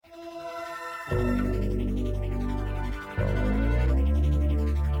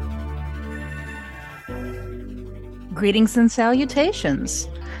Greetings and salutations.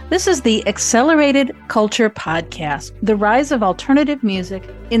 This is the Accelerated Culture Podcast, the rise of alternative music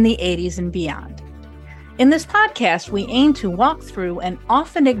in the 80s and beyond. In this podcast, we aim to walk through an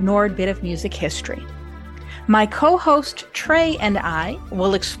often ignored bit of music history. My co-host Trey and I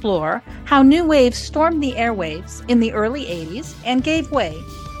will explore how new waves stormed the airwaves in the early 80s and gave way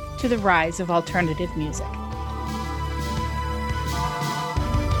to the rise of alternative music.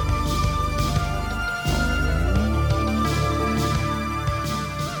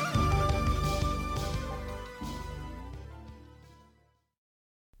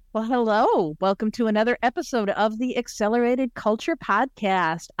 Well, hello. Welcome to another episode of the Accelerated Culture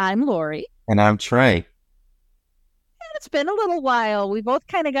Podcast. I'm Lori. And I'm Trey. And it's been a little while. We both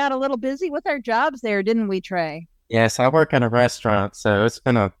kind of got a little busy with our jobs there, didn't we, Trey? Yes, I work in a restaurant, so it's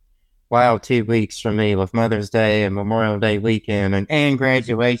been a wild 2 weeks for me with Mother's Day and Memorial Day weekend and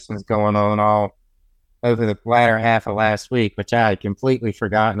graduations going on all over the latter half of last week, which I had completely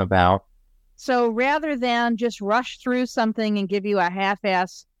forgotten about. So rather than just rush through something and give you a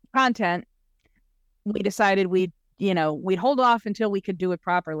half-ass content, we decided we'd hold off until we could do it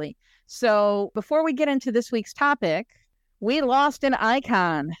properly. So before we get into this week's topic, we lost an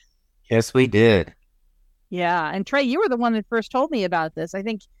icon. Yes, we did. Yeah. And Trey, you were the one that first told me about this. I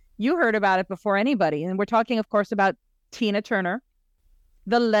think you heard about it before anybody. And we're talking, of course, about Tina Turner,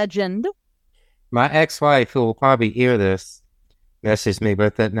 the legend. My ex-wife, who will probably hear this, messaged me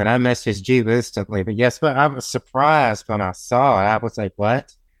with it, and I messaged you instantly. But yes, but I was surprised when I saw it. I was like,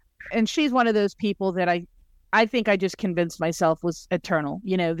 what? And she's one of those people that I think I just convinced myself was eternal,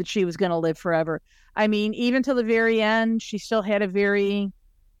 that she was going to live forever. I mean, even to the very end, she still had a very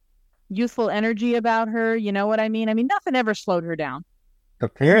youthful energy about her. You know what I mean? I mean, nothing ever slowed her down.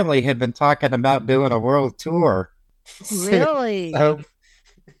 Apparently had been talking about doing a world tour. Really? So,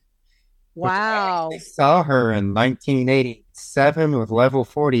 wow. I saw her in 1987 with Level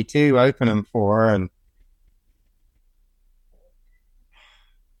 42 opening for her, and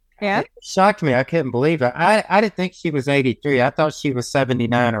yeah, it shocked me. I couldn't believe it. I didn't think she was 83. I thought she was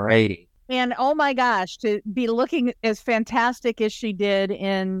 79 or 80. And oh my gosh, to be looking as fantastic as she did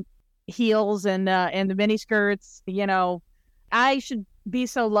in heels and the miniskirts, I should be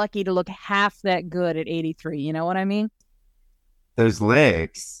so lucky to look half that good at 83. You know what I mean? Those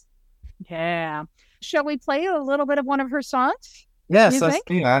legs. Yeah. Shall we play a little bit of one of her songs? Yes, let's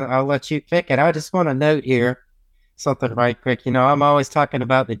do. I'll let you pick it. I just want to note here something right quick. I'm always talking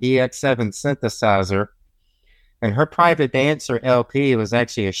about the DX7 synthesizer, and her Private Dancer LP was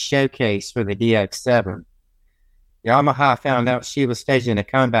actually a showcase for the DX7. Yamaha found out she was staging a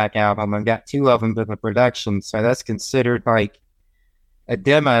comeback album and got 2 of them to the production, so that's considered like a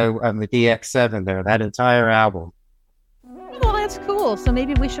demo of the DX7 there, that entire album. Well, that's cool. So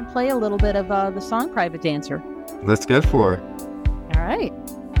maybe we should play a little bit of the song Private Dancer. Let's go for it. All right.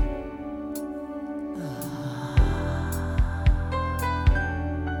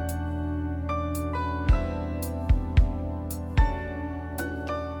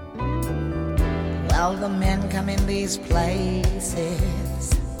 Well, the men come in these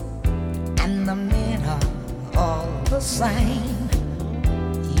places, and the men are all the same.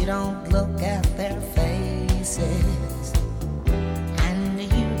 You don't look at their faces, and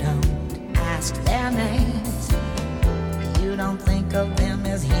you don't ask their names. You don't think of them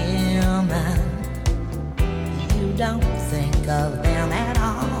as human. You don't think of them at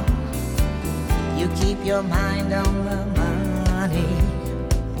all. You keep your mind on the money,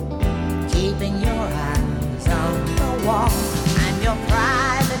 keeping your eyes on the wall. I'm your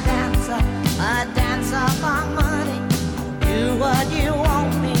private dancer, a dancer for money. Do what you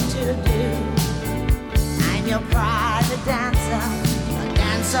want me to do. I'm your private dancer, a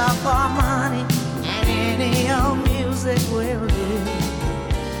dancer for money, and any old music will do.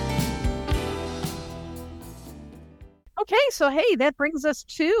 Okay, so hey, that brings us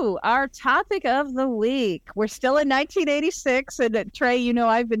to our topic of the week. We're still in 1986, and Trey,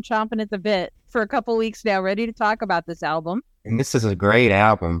 I've been chomping at the bit for a couple weeks now, ready to talk about this album. And this is a great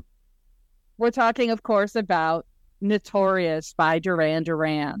album. We're talking, of course, about Notorious by Duran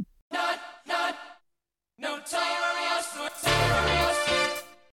Duran. Notorious.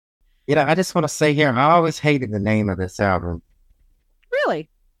 I just want to say here, I always hated the name of this album. Really?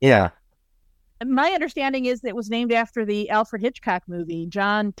 Yeah. My understanding is that it was named after the Alfred Hitchcock movie.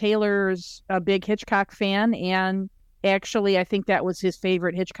 John Taylor's a big Hitchcock fan, and actually, I think that was his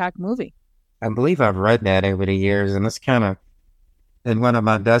favorite Hitchcock movie. I believe I've read that over the years, and it's kind of in one of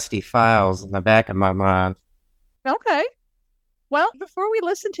my dusty files in the back of my mind. Okay. Well, before we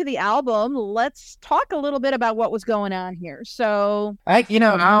listen to the album, let's talk a little bit about what was going on here. So, I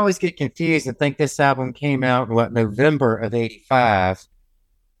always get confused and think this album came out in November of 85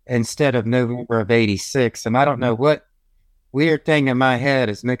 instead of November of 86. And I don't know what weird thing in my head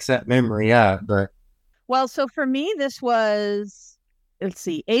has mixed that memory up, but. Well, so for me, this was, let's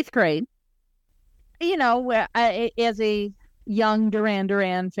see, 8th grade. As a young Duran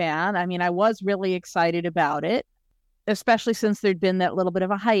Duran fan, I mean, I was really excited about it, especially since there'd been that little bit of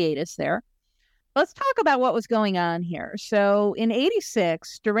a hiatus there. Let's talk about what was going on here. So in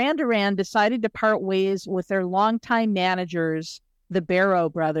 86, Duran Duran decided to part ways with their longtime managers, the Barrow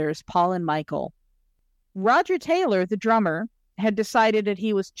brothers, Paul and Michael. Roger Taylor, the drummer, had decided that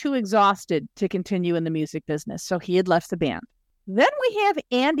he was too exhausted to continue in the music business, so he had left the band. Then we have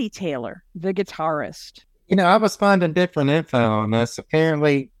Andy Taylor, the guitarist. I was finding different info on this.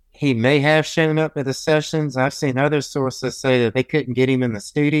 Apparently, he may have shown up at the sessions. I've seen other sources say that they couldn't get him in the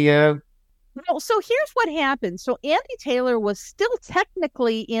studio. Well, so here's what happened. So Andy Taylor was still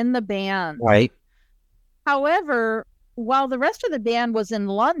technically in the band. Right. However, while the rest of the band was in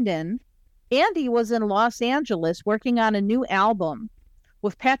London, Andy was in Los Angeles working on a new album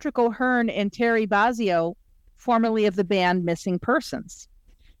with Patrick O'Hearn and Terry Bozzio, formerly of the band Missing Persons.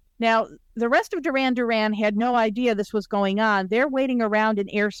 Now, the rest of Duran Duran had no idea this was going on. They're waiting around in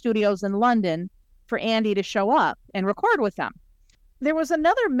Air Studios in London for Andy to show up and record with them. There was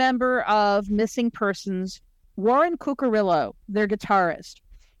another member of Missing Persons, Warren Cucurullo, their guitarist.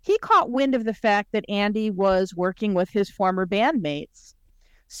 He caught wind of the fact that Andy was working with his former bandmates.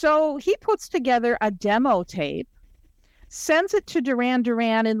 So he puts together a demo tape, sends it to Duran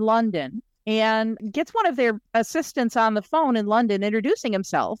Duran in London, and gets one of their assistants on the phone in London introducing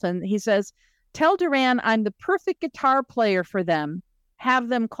himself. And he says, "Tell Duran I'm the perfect guitar player for them. Have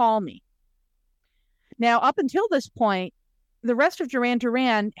them call me." Now, up until this point, the rest of Duran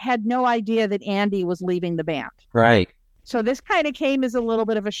Duran had no idea that Andy was leaving the band. Right. So this kind of came as a little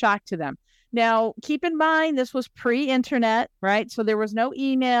bit of a shock to them. Now, keep in mind, this was pre-internet, right? So there was no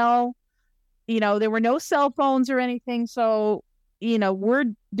email, there were no cell phones or anything. So,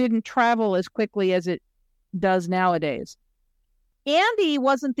 word didn't travel as quickly as it does nowadays. Andy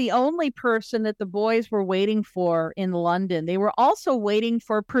wasn't the only person that the boys were waiting for in London. They were also waiting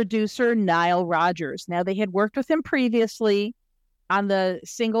for producer Nile Rodgers. Now, they had worked with him previously on the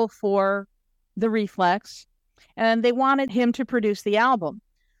single for The Reflex, and they wanted him to produce the album.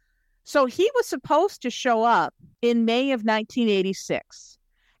 So he was supposed to show up in May of 1986.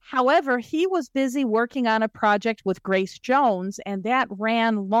 However, he was busy working on a project with Grace Jones, and that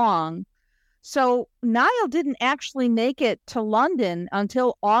ran long. So Niall didn't actually make it to London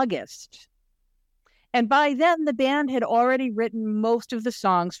until August. And by then, the band had already written most of the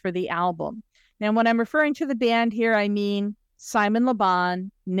songs for the album. Now, when I'm referring to the band here, I mean Simon Le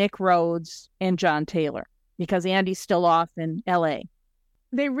Bon, Nick Rhodes, and John Taylor, because Andy's still off in L.A.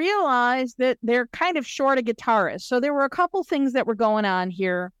 They realized that they're kind of short a guitarist. So there were a couple things that were going on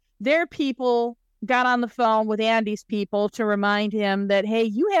here. Their people got on the phone with Andy's people to remind him that, hey,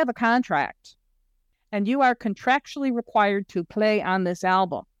 you have a contract and you are contractually required to play on this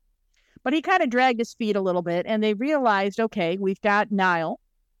album. But he kind of dragged his feet a little bit, and they realized, okay, we've got Niall,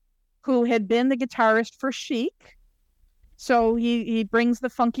 who had been the guitarist for Chic. So he brings the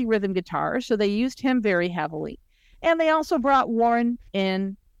funky rhythm guitar. So they used him very heavily. And they also brought Warren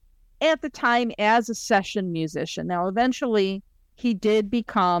in at the time as a session musician. Now, eventually, he did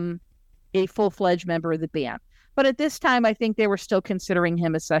become a full-fledged member of the band. But at this time, I think they were still considering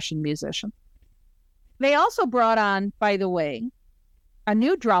him a session musician. They also brought on, by the way, a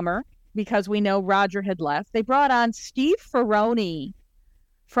new drummer, because we know Roger had left. They brought on Steve Ferroni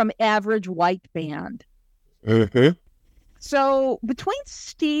from Average White Band. Mm-hmm. So between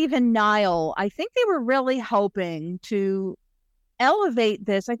Steve and Niall, I think they were really hoping to elevate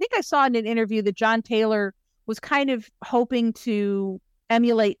this. I think I saw in an interview that John Taylor was kind of hoping to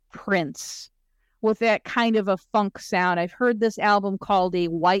emulate Prince with that kind of a funk sound. I've heard this album called a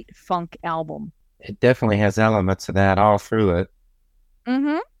white funk album. It definitely has elements of that all through it.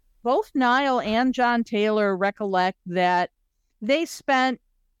 Mm-hmm. Both Niall and John Taylor recollect that they spent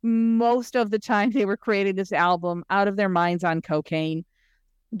most of the time they were creating this album out of their minds on cocaine.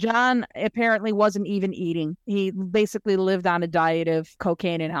 John apparently wasn't even eating. He basically lived on a diet of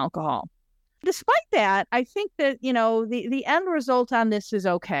cocaine and alcohol. Despite that, I think that, the end result on this is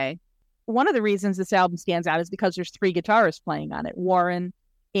okay. One of the reasons this album stands out is because there's 3 guitarists playing on it, Warren,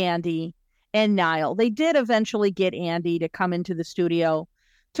 Andy, and Niall. They did eventually get Andy to come into the studio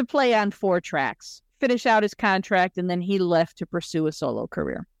to play on 4 tracks, finish out his contract, and then he left to pursue a solo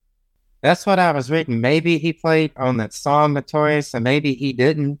career. That's what I was reading. Maybe he played on that song Notorious, and maybe he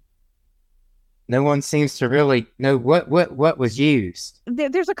didn't. No one seems to really know what was used.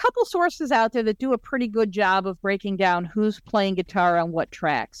 There's a couple sources out there that do a pretty good job of breaking down who's playing guitar on what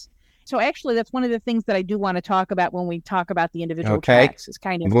tracks. So actually, that's one of the things that I do want to talk about when we talk about the individual tracks. Is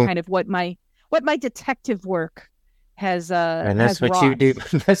kind of what my detective work has and that's has what wrought. you do.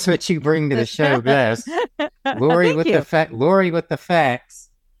 That's what you bring to the show best. Lori with the facts.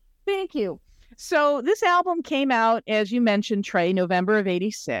 Thank you. So this album came out, as you mentioned, Trey, November of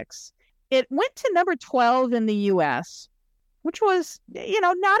 '86. It went to number 12 in the U.S., which was,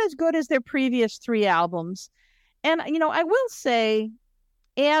 not as good as their previous three albums. And, I will say,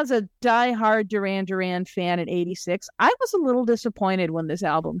 as a diehard Duran Duran fan in '86, I was a little disappointed when this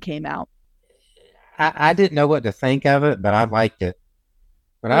album came out. I didn't know what to think of it, but I liked it.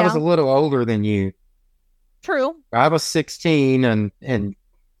 But I was a little older than you. True. I was 16, and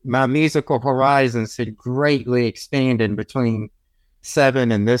my musical horizons had greatly expanded between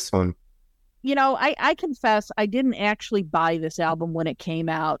 7 and this one. I confess I didn't actually buy this album when it came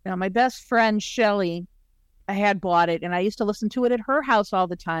out. Now, my best friend, Shelly, had bought it, and I used to listen to it at her house all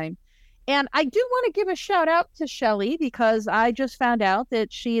the time. And I do want to give a shout out to Shelly because I just found out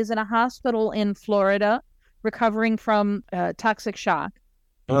that she is in a hospital in Florida recovering from toxic shock.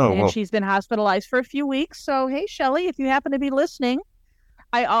 And she's been hospitalized for a few weeks. So, hey, Shelly, if you happen to be listening,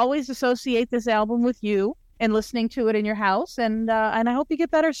 I always associate this album with you and listening to it in your house. And I hope you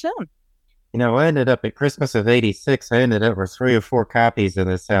get better soon. I ended up at Christmas of '86. I ended up with 3 or 4 copies of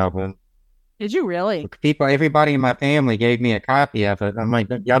this album. Did you really? Everybody in my family gave me a copy of it. I'm like,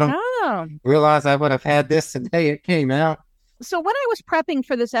 y'all don't realize I would have had this the day it came out. So when I was prepping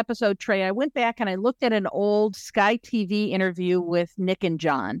for this episode, Trey, I went back and I looked at an old Sky TV interview with Nick and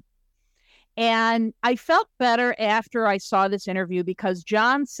John. And I felt better after I saw this interview because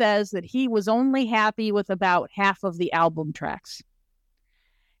John says that he was only happy with about half of the album tracks.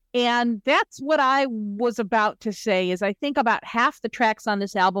 And that's what I was about to say is I think about half the tracks on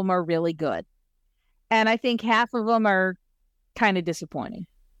this album are really good. And I think half of them are kind of disappointing.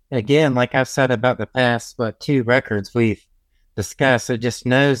 Again, like I've said about the past, 2 records we've discussed, it just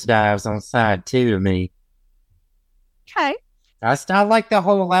nosedives on side 2 to me. Okay. I like the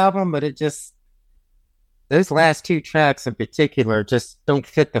whole album, but those last 2 tracks in particular just don't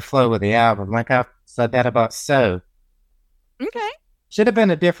fit the flow of the album. Like I said that about So. Okay. Should have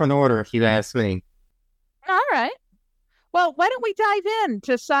been a different order if you ask me. All right. Well, why don't we dive in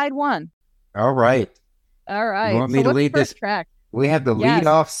to side 1? All right. You want me to lead this track? We have the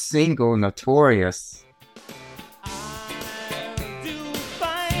lead-off single, Notorious.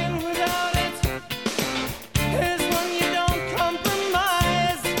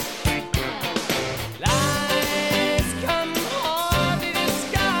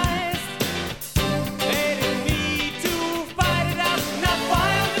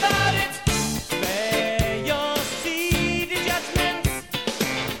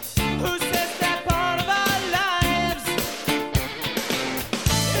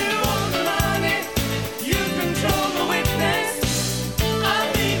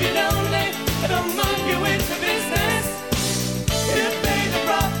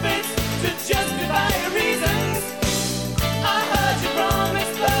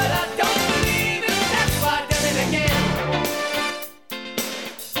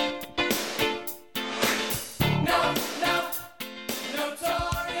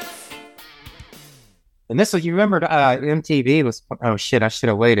 And this was, you remember, MTV was, oh shit, I should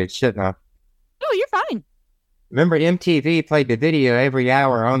have waited, shouldn't I? Oh, you're fine. Remember MTV played the video every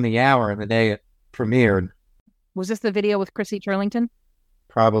hour on the hour the day it premiered. Was this the video with Chrissy Turlington?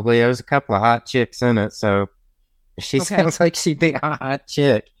 Probably. There was a couple of hot chicks in it, so she sounds like she'd be a hot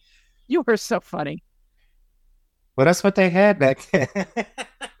chick. You were so funny. Well, that's what they had back then.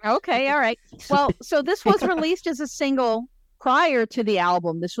 Okay, all right. Well, so this was released as a single prior to the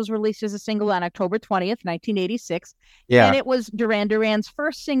album. This was released as a single on October 20th, 1986. Yeah. And it was Duran Duran's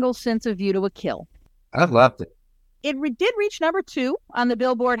first single since A View to a Kill. I loved it. It did reach number 2 on the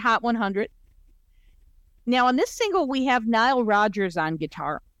Billboard Hot 100. Now, on this single, we have Nile Rodgers on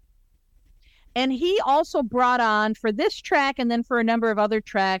guitar. And he also brought on, for this track and then for a number of other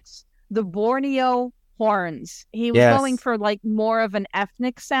tracks, the Borneo horns. He was going for like more of an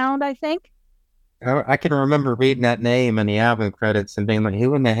ethnic sound, I think. I can remember reading that name in the album credits and being like,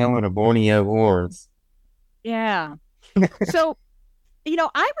 who in the hell are the Borneo horns? Yeah. So,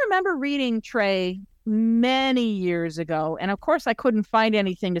 I remember reading, Trey, many years ago, and of course I couldn't find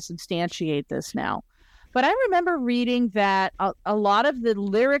anything to substantiate this now, but I remember reading that a lot of the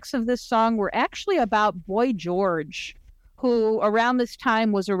lyrics of this song were actually about Boy George, who around this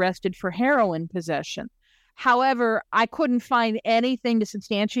time was arrested for heroin possession. However, I couldn't find anything to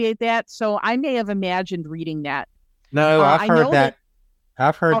substantiate that, so I may have imagined reading that. No, I've heard that.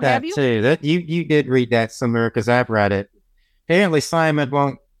 I've heard that you? too. That you did read that somewhere because I've read it. Apparently, Simon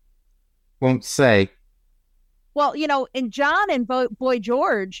won't say. Well, and John and Boy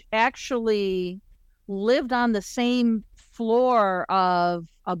George actually lived on the same floor of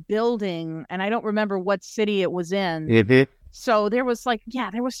a building, and I don't remember what city it was in. Mm-hmm. So there was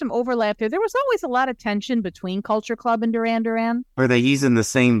there was some overlap there. There was always a lot of tension between Culture Club and Duran Duran. Were they using the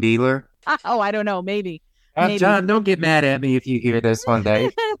same dealer? Oh, I don't know. Maybe. John, don't get mad at me if you hear this one day.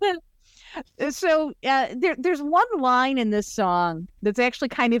 So there's one line in this song that's actually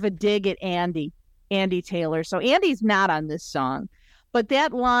kind of a dig at Andy Taylor. So Andy's not on this song, but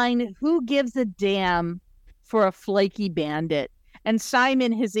that line, "Who gives a damn for a flaky bandit?" And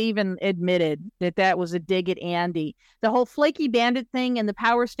Simon has even admitted that was a dig at Andy. The whole flaky bandit thing in the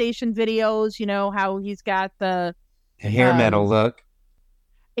Power Station videos, how he's got the hair metal look.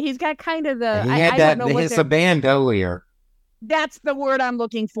 He's got kind of the. He had a bandolier. That's the word I'm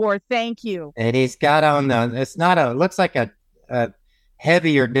looking for. Thank you. And he's got on looks like a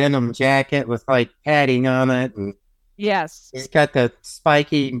heavier denim jacket with like padding on it. And yes. He's got the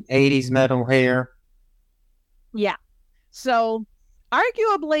spiky 80s metal hair. Yeah. So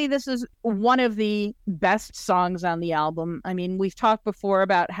arguably, this is one of the best songs on the album. I mean, we've talked before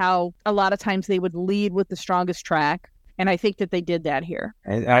about how a lot of times they would lead with the strongest track. And I think that they did that here.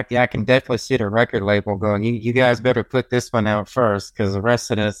 I can definitely see the record label going, you guys better put this one out first, because the rest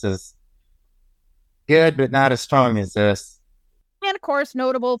of this is good, but not as strong as this. And of course,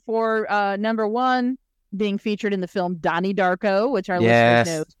 notable for number one, being featured in the film Donnie Darko, which our listeners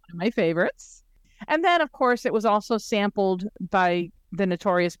know is one of my favorites. And then, of course, it was also sampled by the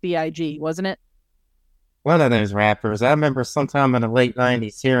Notorious B.I.G., wasn't it? One of those rappers. I remember sometime in the late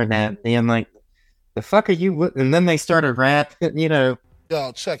 90s hearing that, being like, the fuck are you? And then they started rapping, Yo,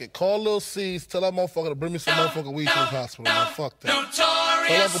 check it. Call Lil C's, tell that motherfucker to bring me some motherfucking weed to the hospital, man. Fuck that.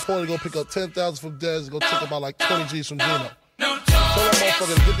 Tell Uncle Porter to go pick up 10,000 from Dez and go take about like 20 G's from Gino. Tell that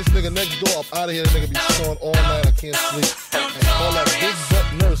motherfucker to get this nigga next door up out of here. That nigga be snoring all night. I can't sleep. And call that big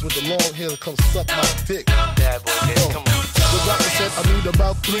butt nurse with the long hair to come suck my dick. Bad boy, come on. The doctor said I need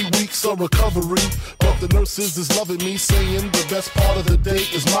about 3 weeks of recovery. But the nurses is loving me, saying the best part of the day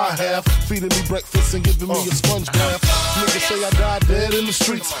is my half. Feeding me breakfast and giving me a sponge bath. Niggas say I died dead in the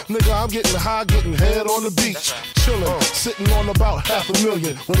streets. Nigga, I'm getting high, getting head on the beach. Chillin', sitting on about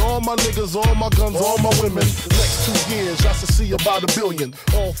 $500,000. With all my niggas, all my guns, all my women. The next 2 years, I should see about $1 billion.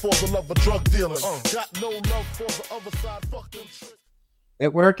 All for the love of drug dealing. Got no love for the other side, fuck them tricks.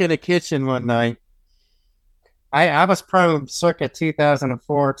 At work in the kitchen one night, I was prone circa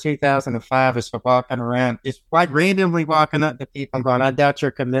 2004, 2005 as for walking around, just quite randomly walking up to people and going, I doubt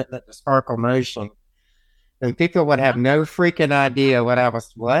your commitment to Sparkle Motion. And people would have no freaking idea what?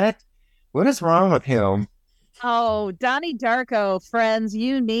 What is wrong with him? Oh, Donnie Darko, friends,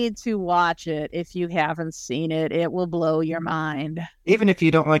 you need to watch it if you haven't seen it. It will blow your mind. Even if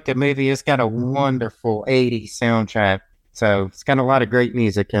you don't like the movie, it's got a wonderful 80s soundtrack. So it's got a lot of great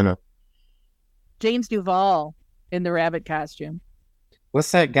music in it. James Duvall in the rabbit costume.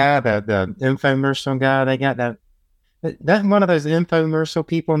 What's that guy, the infomercial guy? They got that one of those infomercial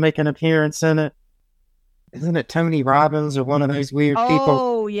people make an appearance in it. Isn't it Tony Robbins or one of those weird people?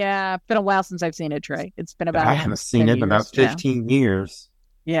 Oh, yeah. It's been a while since I've seen it, Trey. It's been about I haven't seen it in about 15 years.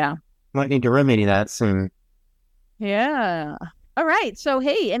 Yeah. Might need to remedy that soon. Yeah. All right. So,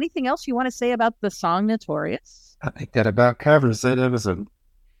 hey, anything else you want to say about the song Notorious? I think that about covers it. It was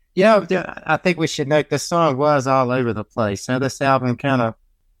I think we should note the song was all over the place. So this album kind of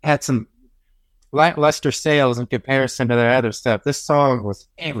had some lackluster sales in comparison to their other stuff. This song was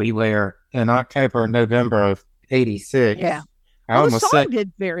everywhere in October and November of 86. Yeah. The song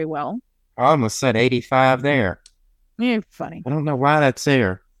did very well. I almost said 85 there. You're funny. I don't know why that's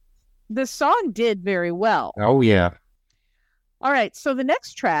there. The song did very well. Oh, yeah. All right. So the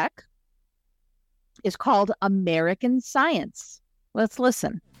next track is called American Science. Let's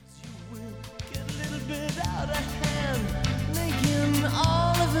listen.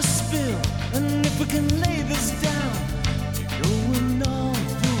 And if we can lay this down, you're going all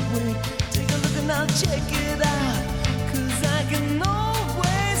the way. Take a look and I'll check it out, 'cause I can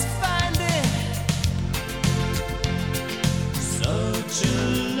always find it. Such a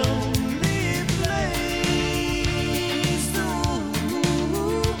lonely place.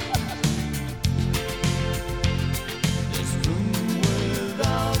 Ooh. This room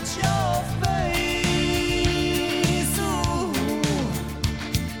without your face. Ooh.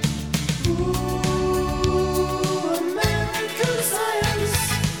 Ooh, America.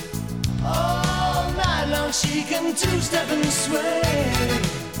 me two-step and sway.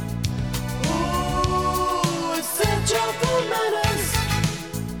 Ooh, it's sentimental matters.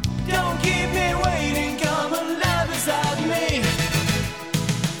 Don't keep me waiting, come and lie beside me.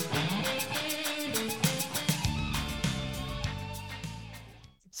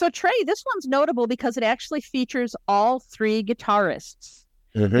 So, Trey, this one's notable because it actually features all three guitarists.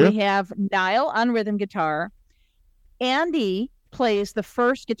 Mm-hmm. We have Nile on rhythm guitar, Andy plays the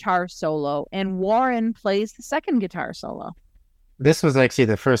first guitar solo, and Warren plays the second guitar solo. This was actually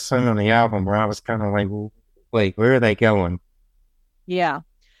the first song on the album where I was kind of like, wait, where are they going? Yeah.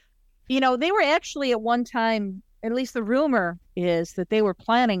 You know, they were actually at one time, at least the rumor is that they were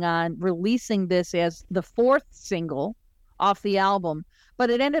planning on releasing this as the fourth single off the album, but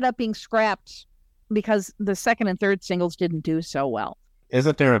it ended up being scrapped because the second and third singles didn't do so well.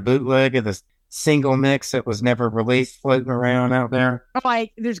 Isn't there a bootleg of the single mix that was never released floating around out there? Oh,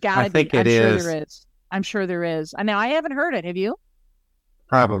 there's got to be. I think it is. Sure there is. I'm sure there is. Now, I haven't heard it. Have you?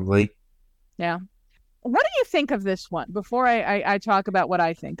 Probably. Yeah. What do you think of this one before I talk about what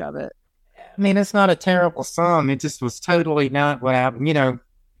I think of it? I mean, it's not a terrible song. It just was totally not what I,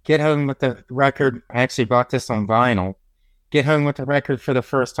 Get Home with the Record. I actually bought this on vinyl. Get Home with the Record for the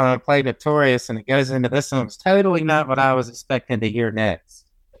first time, played Notorious, and it goes into this one. It's totally not what I was expecting to hear next.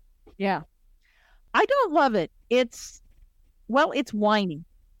 Yeah. I don't love it. It's whiny.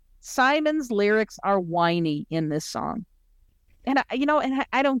 Simon's lyrics are whiny in this song. And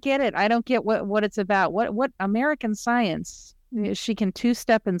I don't get it. I don't get what it's about. What American Science? She can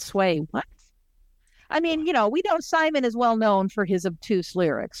two-step and sway. What? I mean, we know Simon is well known for his obtuse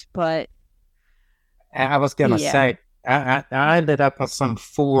lyrics, but I was gonna say, I ended up on some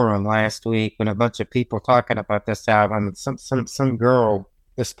forum last week when a bunch of people talking about this album. Some girl,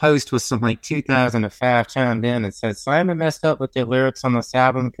 this post was from like 2005, chimed in and said Simon messed up with the lyrics on this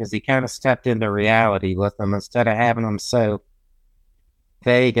album because he kind of stepped into reality with them instead of having them so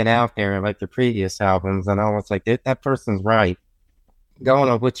vague and out there like the previous albums. And I was like, that person's right. Going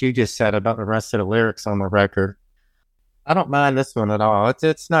on what you just said about the rest of the lyrics on the record, I don't mind this one at all.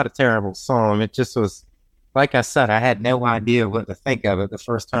 It's not a terrible song. It just was, like I said, I had no idea what to think of it the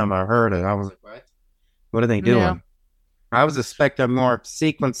first time I heard it. I was like, what are they doing? Yeah. I was expecting more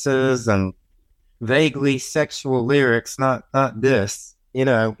sequences and vaguely sexual lyrics, not this,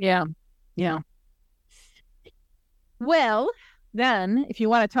 Yeah. Well, then, if you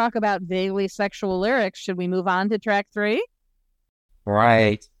want to talk about vaguely sexual lyrics, should we move on to track 3?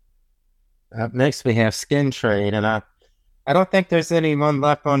 Right. Up next, we have Skin Trade, and I don't think there's anyone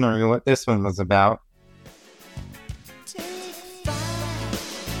left wondering what this one was about.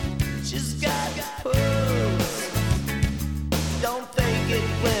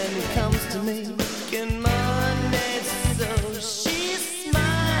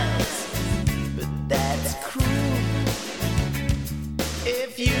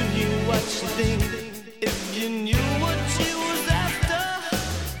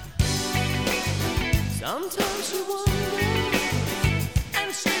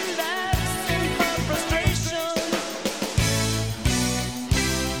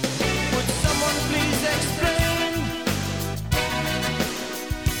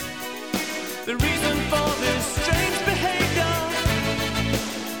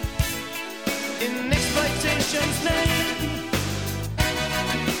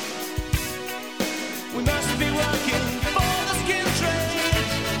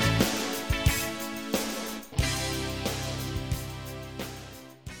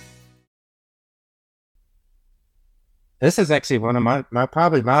 This is actually one of my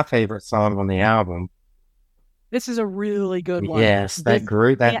probably my favorite song on the album. This is a really good one. Yes,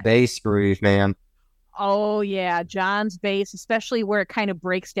 that bass groove, man. Oh yeah, John's bass, especially where it kind of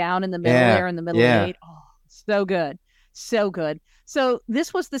breaks down in the middle there in the middle of 8. Oh, so good. So good. So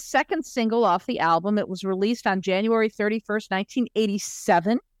this was the second single off the album. It was released on January 31st,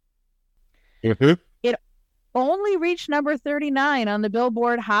 1987. Mm-hmm. It only reached number 39 on the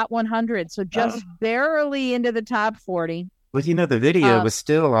Billboard Hot 100, so just barely into the top 40. Well, the video was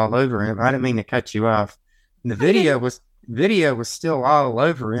still all over him. I didn't mean to cut you off. The video was still all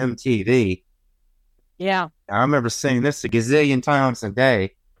over MTV. Yeah. I remember seeing this a gazillion times a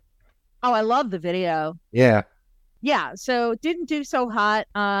day. Oh, I love the video. Yeah. Yeah, so it didn't do so hot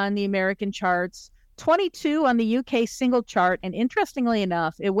on the American charts. 22 on the UK single chart, and interestingly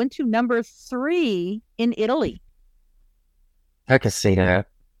enough, it went to number 3 in Italy. I can see that.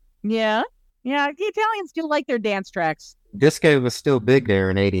 Yeah. The Italians do like their dance tracks. Disco was still big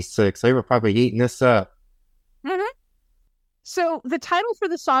there in 86. They were probably eating this up. Mm-hmm. So the title for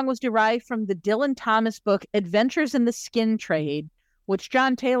the song was derived from the Dylan Thomas book, Adventures in the Skin Trade, which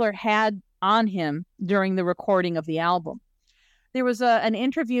John Taylor had on him during the recording of the album. There was an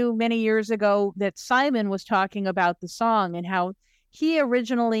interview many years ago that Simon was talking about the song and how he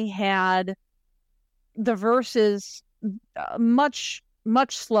originally had the verses much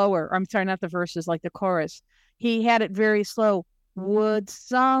slower. I'm sorry, not the verses, like the chorus. He had it very slow. Would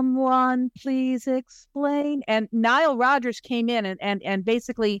someone please explain? And Nile Rodgers came in and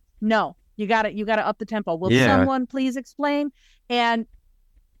basically, no, you got to up the tempo. Will someone please explain? And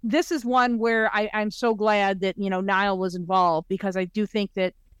this is one where I'm so glad that, Nile was involved, because I do think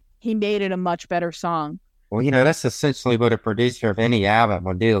that he made it a much better song. Well, that's essentially what a producer of any album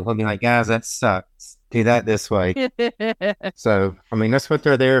will do. He'll be like, guys, that sucks. Do that this way. So, that's what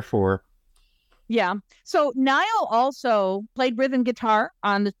they're there for. Yeah. So Nile also played rhythm guitar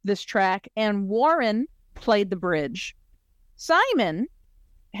on this track, and Warren played the bridge. Simon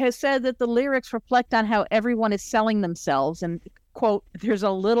has said that the lyrics reflect on how everyone is selling themselves, and, quote, there's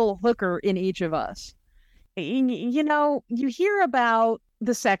a little hooker in each of us. You hear about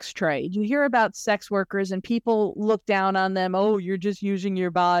the sex trade. You hear about sex workers, and people look down on them. Oh, you're just using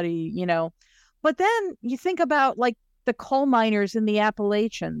your body, But then you think about, like, the coal miners in the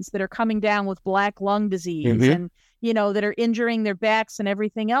Appalachians that are coming down with black lung disease and, that are injuring their backs and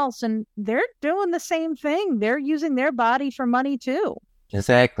everything else. And they're doing the same thing. They're using their body for money too.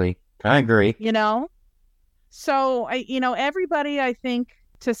 Exactly. I agree. So, everybody, I think,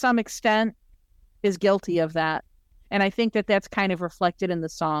 to some extent is guilty of that. And I think that that's kind of reflected in the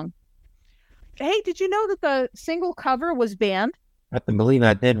song. Hey, did you know that the single cover was banned? I believe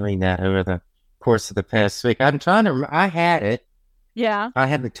I did read that over the course of the past week. I'm trying to, I had it. Yeah. I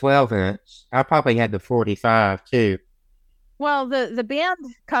had the 12-inch. I probably had the 45 too. Well, the band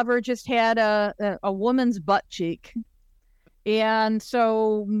cover just had a woman's butt cheek. And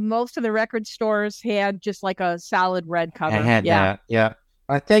so most of the record stores had just like a solid red cover. I had that. Yeah.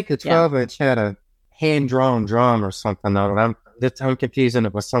 I think the 12-inch had a hand-drawn drum or something though. I'm confusing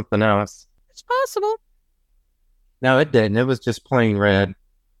it with something else. It's possible. No, it didn't. It was just plain red.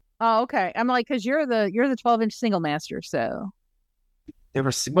 Oh, okay. I'm like, because you're the 12-inch single master, so there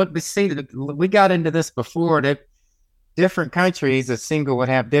were. But we got into this before that different countries, a single would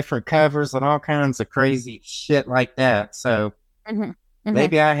have different covers and all kinds of crazy shit like that. So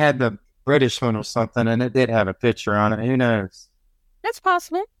maybe I had the British one or something, and it did have a picture on it. Who knows? That's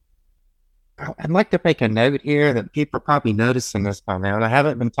possible. I'd like to make a note here that people are probably noticing this by now, and I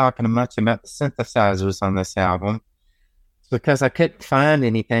haven't been talking much about the synthesizers on this album. Because I couldn't find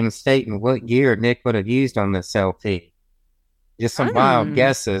anything stating what year Nick would have used on this LP. Just some wild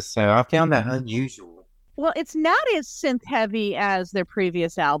guesses, so I found that unusual. Well, it's not as synth heavy as their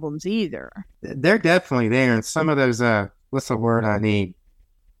previous albums either. They're definitely there, and some of those, what's the word I need?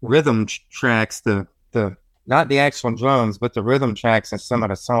 Rhythm tracks, the not the actual drums, but the rhythm tracks in some of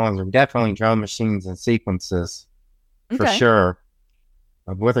the songs are definitely drum machines and sequences, for sure.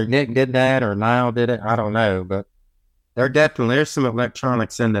 Whether Nick did that or Nile did it, I don't know, but there's some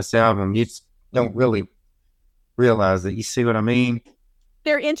electronics in this album. You just don't really realize it. You see what I mean?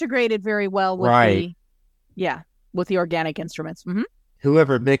 They're integrated very well with with the organic instruments. Mm-hmm.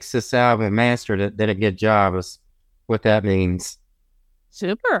 Whoever mixed this album and mastered it did a good job, is what that means.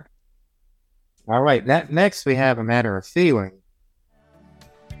 Super. All right. Next we have A Matter of Feeling.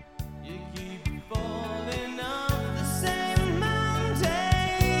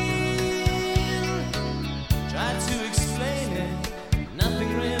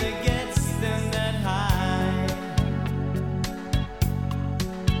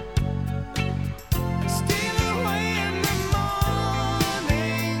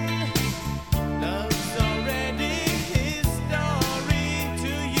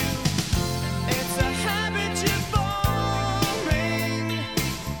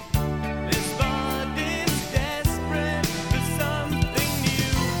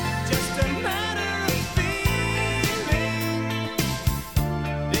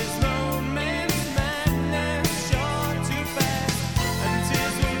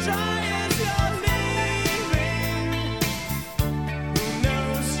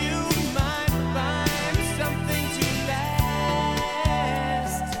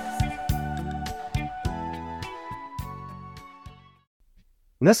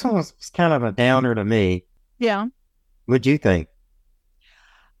 And this one was kind of a downer to me. Yeah. What'd you think?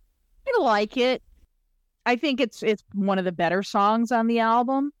 I like it. I think it's one of the better songs on the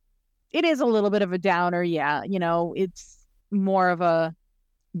album. It is a little bit of a downer, yeah. It's more of a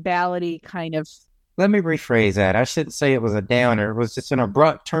ballady kind of. Let me rephrase that. I shouldn't say it was a downer. It was just an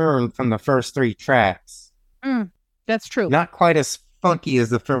abrupt turn from the first three tracks. That's true. Not quite as funky as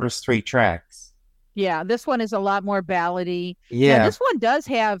the first three tracks. Yeah, this one is a lot more ballady. Now, Yeah, this one does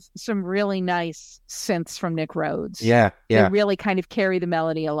have some really nice synths from Nick Rhodes. yeah, They yeah. really kind of carry the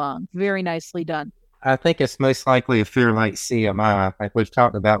melody along. Very nicely done. I think it's most likely a Fear like CMI, like we've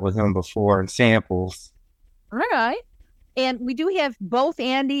talked about with him before, and samples. All right. And we do have both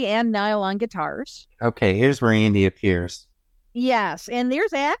Andy and Nile on guitars. Okay, here's where Andy appears. Yes. And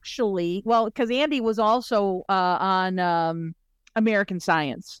there's actually, well, because Andy was also on American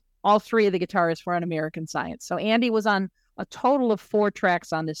Science. All three of the guitarists were on American Science. So Andy was on a total of 4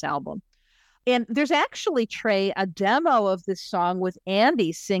 tracks on this album. And there's actually, Trey, a demo of this song with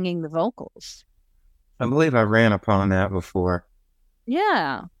Andy singing the vocals. I believe I ran upon that before.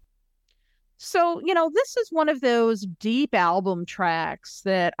 Yeah. So, this is one of those deep album tracks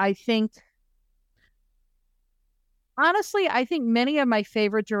that I think, honestly, I think many of my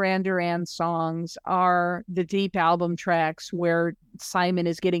favorite Duran Duran songs are the deep album tracks where Simon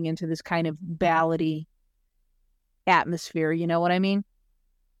is getting into this kind of ballady atmosphere. You know what I mean?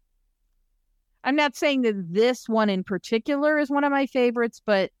 I'm not saying that this one in particular is one of my favorites,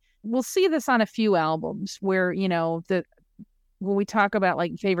 but we'll see this on a few albums where, when we talk about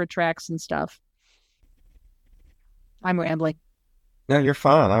like favorite tracks and stuff. I'm rambling. No, you're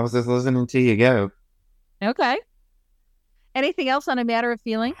fine. I was just listening to you go. Okay. Anything else on A Matter of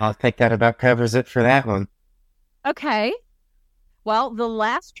Feeling? I think that about covers it for that one. Okay. Well, the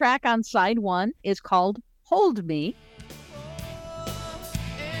last track on side 1 is called Hold Me.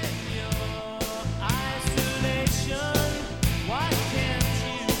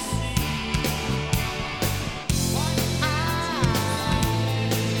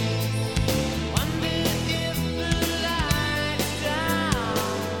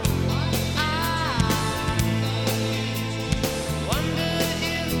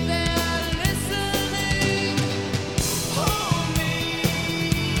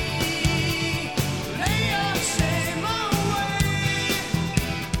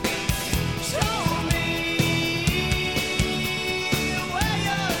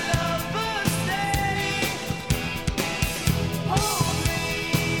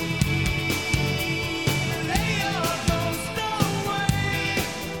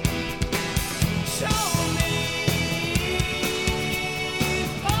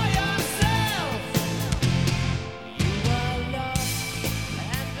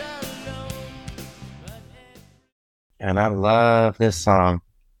 And I love this song.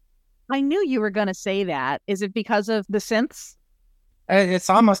 I knew you were going to say that. Is it because of the synths? It's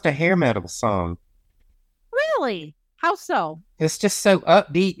almost a hair metal song. Really? How so? It's just so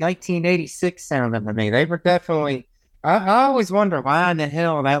upbeat, 1986 sounding to me. They were definitely... I always wonder why in the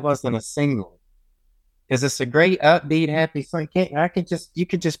hell that wasn't a single. Because it's a great upbeat, happy song. You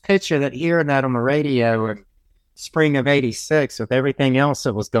could just picture that, hearing that on the radio in spring of 86 with everything else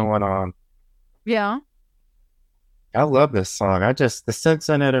that was going on. Yeah. I love this song. The synths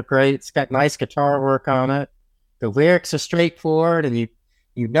in it are great. It's got nice guitar work on it. The lyrics are straightforward, and you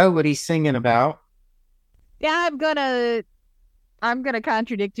know what he's singing about. Yeah, I'm gonna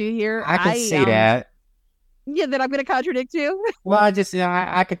contradict you here. I can see that. Yeah, that I'm gonna contradict you. Well,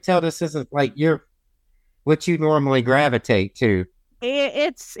 I could tell this isn't like what you normally gravitate to.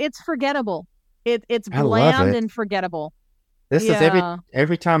 It's forgettable. It's I love bland it. and forgettable. This is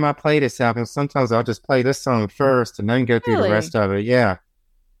every time I play this album, sometimes I'll just play this song first and then go through the rest of it. Yeah.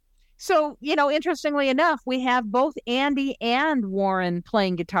 So, interestingly enough, we have both Andy and Warren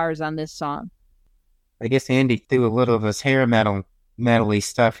playing guitars on this song. I guess Andy threw a little of his hair metal-y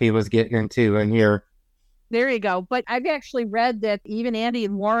stuff he was getting into in here. There you go. But I've actually read that even Andy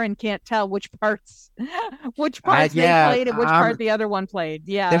and Warren can't tell which parts they played and which part the other one played.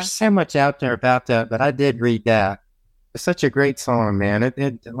 Yeah. There's so much out there about that, but I did read that. It's such a great song, man.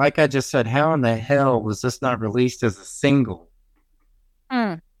 It like I just said, how in the hell was this not released as a single?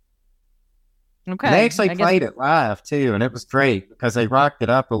 Okay. And they actually played it live too, and it was great because they rocked it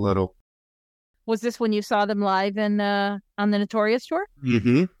up a little. Was this when you saw them live on the Notorious tour?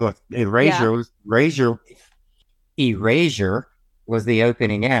 Mm-hmm. But Erasure was the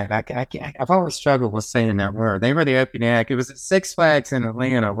opening act. I've always struggled with saying that word. They were the opening act. It was at Six Flags in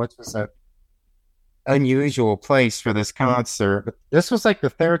Atlanta, which was a unusual place for this concert. But this was like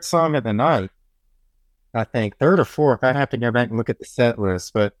the 3rd song of the night, I think. 3rd or 4th. I'd have to go back and look at the set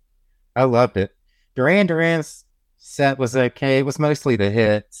list, but I loved it. Duran Duran's set was okay. It was mostly the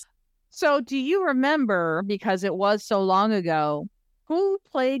hits. So do you remember, because it was so long ago, who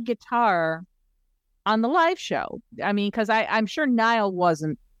played guitar on the live show? I mean, because I'm sure Nile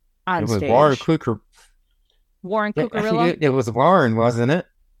wasn't on stage. It was Warren Cucurilla? It was Warren, wasn't it?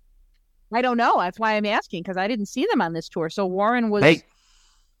 I don't know. That's why I'm asking, because I didn't see them on this tour. So Warren was...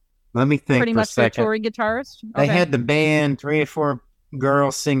 Let me think Pretty for a much their second. touring guitarist? They Okay. had the band, 3 or 4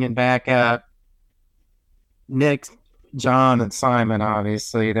 girls singing back up. Nick, John, and Simon,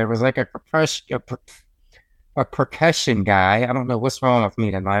 obviously. There was like a percussion guy. I don't know what's wrong with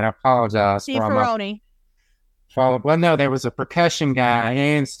me tonight. I apologize. Steve Ferroni. Well, no, there was a percussion guy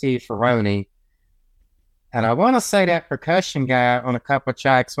and Steve Ferroni. And I want to say that percussion guy on a couple of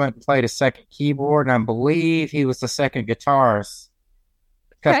tracks went and played a second keyboard, and I believe he was the second guitarist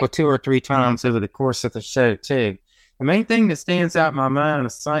Okay. 2 or 3 times over the course of the show, too. The main thing that stands out in my mind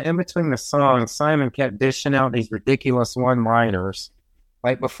is in between the songs, Simon kept dishing out these ridiculous one-liners.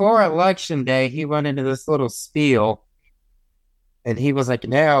 Like before Election Day, he went into this little spiel, and he was like,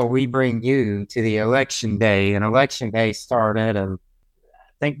 now we bring you to the Election Day, and Election Day started, and I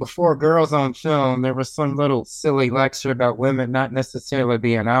think before Girls on Film, there was some little silly lecture about women not necessarily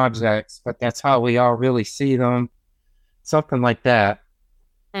being objects, but that's how we all really see them. Something like that.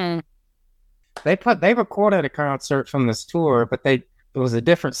 Mm. They recorded a concert from this tour, but it was a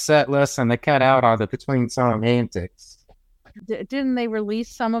different set list, and they cut out all the between song antics. Didn't they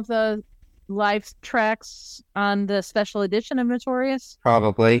release some of the live tracks on the special edition of Notorious?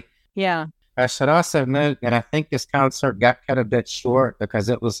 Probably. Yeah. I should also note that I think this concert got cut a bit short because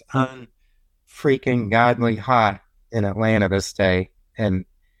it was unfreaking godly hot in Atlanta this day, and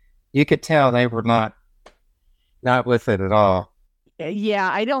you could tell they were not with it at all. Yeah,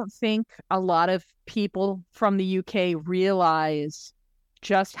 I don't think a lot of people from the UK realize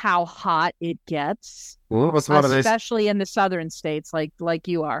just how hot it gets, Well, it was one of those. especially in the southern states like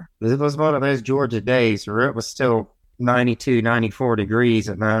you are. It was one of those Georgia days where it was still 92, 94 degrees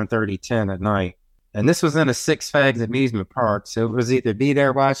at 9:30, 10 at night. And this was in a Six Flags amusement park, so it was either be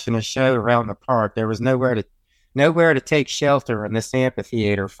there watching a show or out in the park. There was nowhere to take shelter in this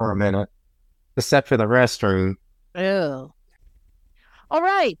amphitheater for a minute, except for the restroom. Ew. All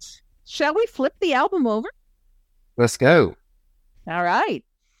right. Shall we flip the album over? Let's go. All right.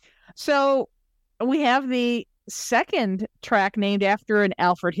 So we have the second track named after an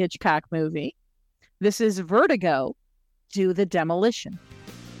Alfred Hitchcock movie. This is Vertigo, Do the Demolition.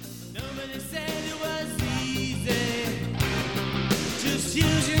 Nobody said it was easy. Just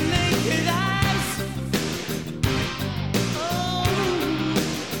use your naked eyes. Oh,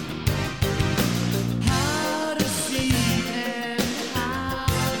 how to see and how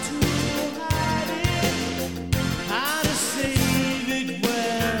to hide it. How to save it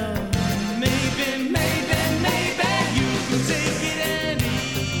well. Maybe you can take it and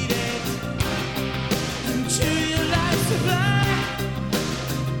eat it. And chew your life supply.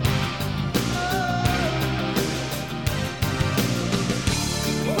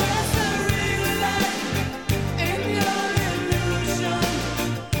 Where's the real life in your illusion?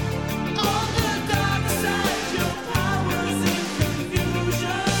 On the dark side, your power's in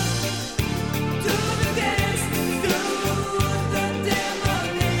confusion. Do the dance, do the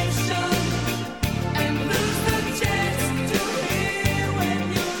demolition, and lose the chance to hear when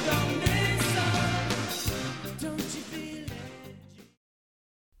you don't listen. Don't you feel it?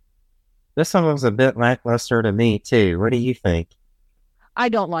 This one was a bit lackluster to me, too. What do you think? I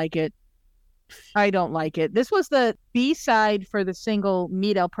don't like it. This was the B-side for the single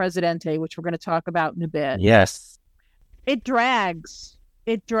Meet El Presidente, which we're going to talk about in a bit. Yes. It drags.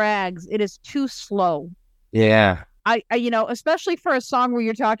 It is too slow. Yeah. I especially for a song where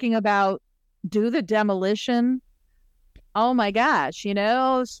you're talking about do the demolition. Oh my gosh,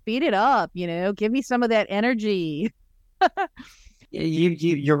 speed it up, give me some of that energy.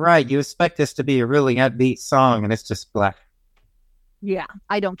 You're right. You expect this to be a really upbeat song, and it's just black. Yeah,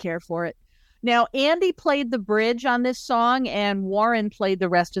 I don't care for it. Now, Andy played the bridge on this song, and Warren played the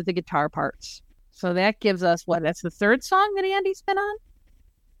rest of the guitar parts. So that gives us that's the third song that Andy's been on?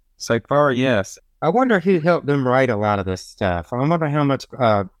 So far, yes. I wonder who helped them write a lot of this stuff. I wonder how much,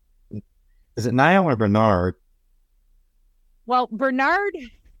 is it Nile or Bernard? Well, Bernard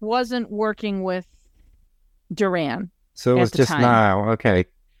wasn't working with Duran. So it At was the just time. Nile. Okay.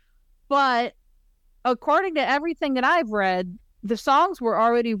 But according to everything that I've read, the songs were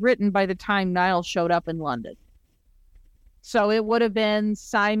already written by the time Nile showed up in London. So it would have been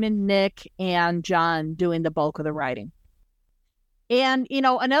Simon, Nick, and John doing the bulk of the writing. And,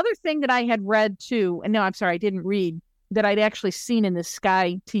 another thing that I had read too, and no, I'm sorry, I didn't read, that I'd actually seen in the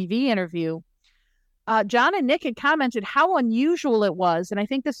Sky TV interview, John and Nick had commented how unusual it was, and I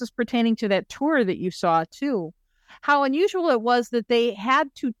think this is pertaining to that tour that you saw too, how unusual it was that they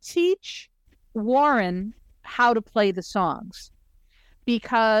had to teach Warren how to play the songs.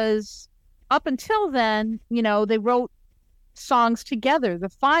 Because up until then, they wrote songs together, the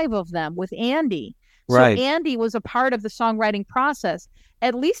 5 of them with Andy. Right. So Andy was a part of the songwriting process,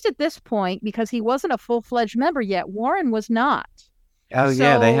 at least at this point, because he wasn't a full-fledged member yet. Warren was not. Oh,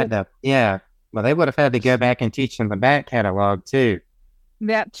 yeah, they had to, yeah. Well, they would have had to go back and teach them the back catalog, too.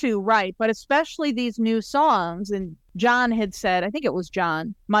 That too, right. But especially these new songs. And John had said, I think it was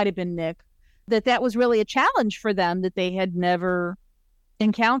John, might have been Nick, that was really a challenge for them that they had never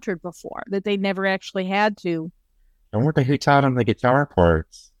encountered before, that they never actually had to. I wonder who taught them the guitar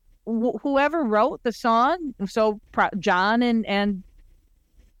parts. Whoever wrote the song, so John and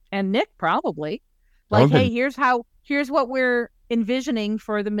Nick probably, like, hey, here's what we're envisioning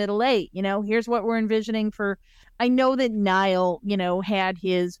for the middle eight, here's what we're envisioning for. I know that Nile, had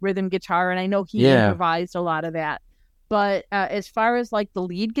his rhythm guitar, and I know he improvised a lot of that. But as far as like the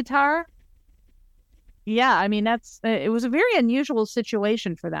lead guitar, yeah, I mean, it was a very unusual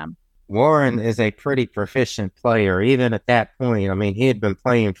situation for them. Warren is a pretty proficient player, even at that point. I mean, he had been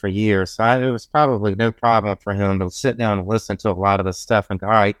playing for years, so it was probably no problem for him to sit down and listen to a lot of the stuff and go,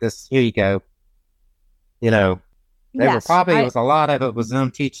 all right, here you go. Was a lot of it was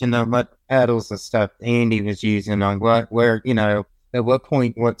them teaching them what pedals and stuff Andy was using on at what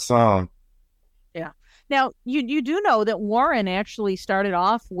point, what song. Yeah. Now, you do know that Warren actually started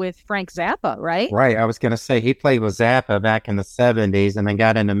off with Frank Zappa, right? Right. I was going to say he played with Zappa back in the 70s and then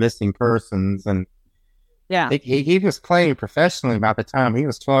got into Missing Persons. And yeah, he was playing professionally by the time he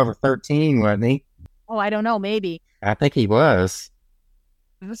was 12 or 13, wasn't he? Oh, I don't know. Maybe. I think he was.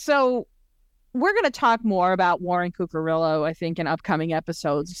 So we're going to talk more about Warren Cucurullo, I think, in upcoming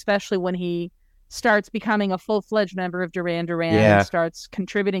episodes, especially when he starts becoming a full-fledged member of Duran Duran and starts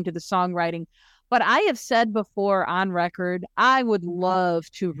contributing to the songwriting. But I have said before on record, I would love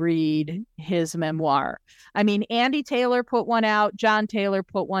to read his memoir. I mean, Andy Taylor put one out. John Taylor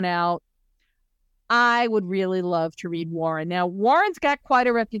put one out. I would really love to read Warren. Now, Warren's got quite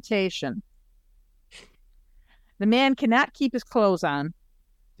a reputation. The man cannot keep his clothes on.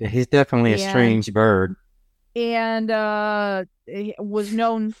 He's definitely a strange bird. And he was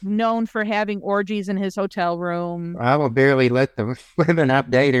known for having orgies in his hotel room. I will barely let the women I've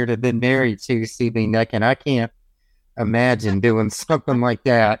dated have been married to see me naked. I can't imagine doing something like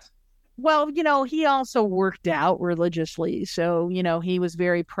that. Well, he also worked out religiously. So, he was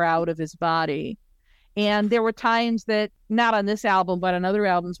very proud of his body. And there were times that, not on this album, but on other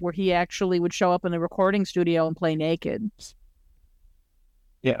albums, where he actually would show up in the recording studio and play naked.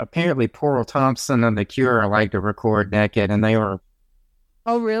 Yeah, apparently Paul Thompson and The Cure like to record naked, and they were...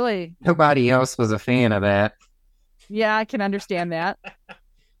 Oh, really? Nobody else was a fan of that. Yeah, I can understand that.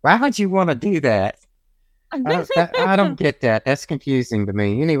 Why would you want to do that? I don't get that. That's confusing to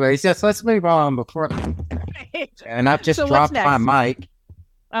me. Anyways, yes, let's move on before... And I've just dropped my mic.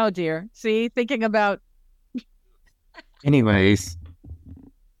 Oh, dear. See, thinking about... Anyways.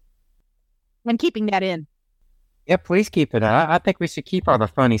 I'm keeping that in. Yeah, please keep it. I think we should keep all the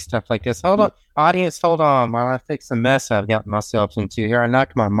funny stuff like this. Hold on. Audience, hold on while I fix the mess I've got myself into here. I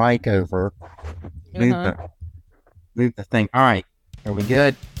knocked my mic over. Move the thing. All right. Are we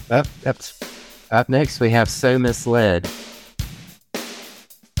good? Up next, we have So Misled.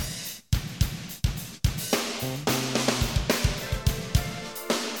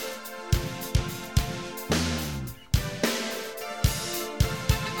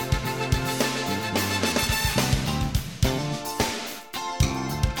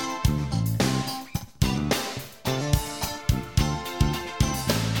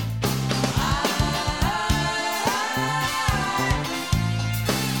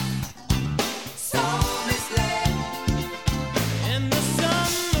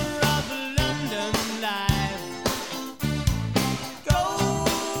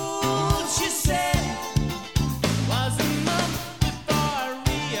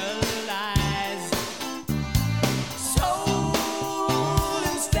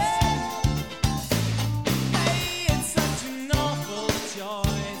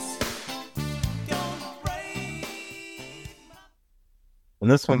 And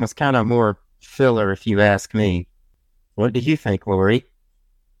this one was kind of more filler, if you ask me. What do you think, Lori?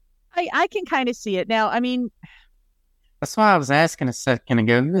 I can kind of see it. Now, I mean... That's why I was asking a second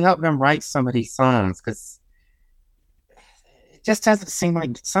ago, who helped them write some of these songs? Because it just doesn't seem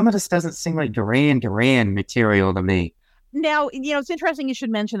like... Some of this doesn't seem like Duran Duran material to me. Now, it's interesting you should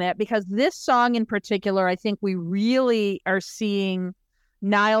mention that, because this song in particular, I think we really are seeing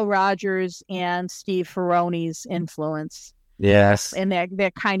Nile Rodgers and Steve Ferrone's influence. Yes. And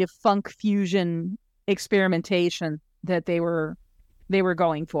that kind of funk fusion experimentation that they were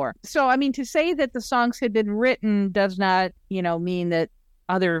going for. So, I mean, to say that the songs had been written does not, mean that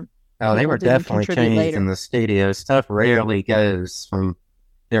other... Oh, they were definitely changed later. In the studio. Stuff rarely goes from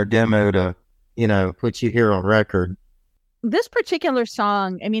their demo to what you hear on record. This particular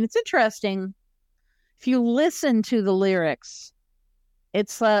song, I mean, it's interesting. If you listen to the lyrics,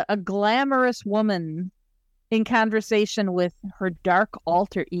 it's a glamorous woman in conversation with her dark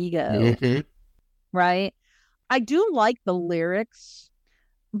alter ego, right? I do like the lyrics,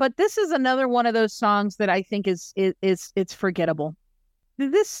 but this is another one of those songs that I think is it's forgettable.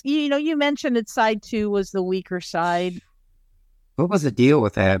 This, you mentioned that side 2 was the weaker side. What was the deal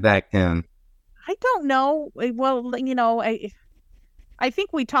with that back then? I don't know. Well, I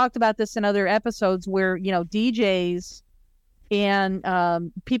think we talked about this in other episodes where, DJs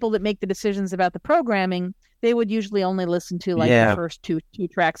and people that make the decisions about the programming, they would usually only listen to the first two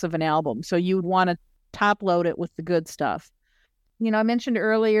tracks of an album. So you would want to top load it with the good stuff. I mentioned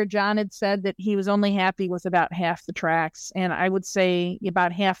earlier, John had said that he was only happy with about half the tracks. And I would say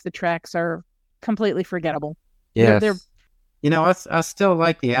about half the tracks are completely forgettable. Yes. I still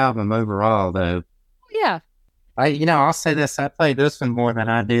like the album overall, though. Yeah. I'll say this. I play this one more than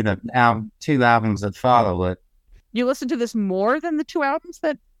I do the two albums that follow it. You listen to this more than the 2 albums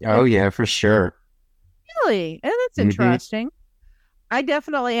that... Oh, yeah, for sure. Really? And that's interesting. I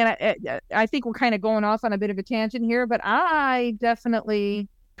definitely, and I think we're kind of going off on a bit of a tangent here, but I definitely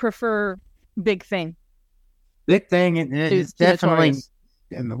prefer Big Thing. Big Thing is definitely...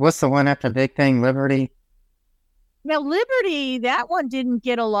 What's the one after Big Thing? Liberty? Now, Liberty, that one didn't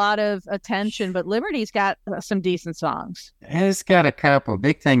get a lot of attention, but Liberty's got some decent songs. It's got a couple.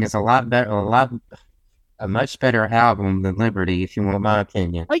 Big Thing is a much better album than Liberty, if you want my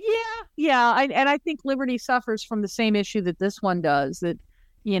opinion. Yeah. And I think Liberty suffers from the same issue that this one does. That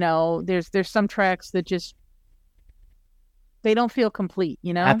there's some tracks that just they don't feel complete.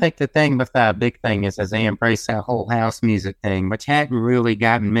 I think the thing with that Big Thing is they embrace that whole house music thing, which hadn't really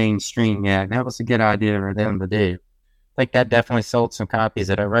gotten mainstream yet. That was a good idea for them to do. I think that definitely sold some copies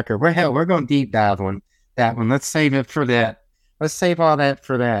of that record. We're going to deep dive on that one. Let's save it for that. Let's save all that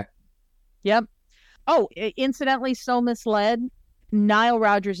for that. Yep. Oh, incidentally, So Misled, Nile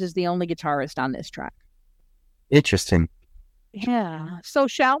Rodgers is the only guitarist on this track. Interesting. Yeah. So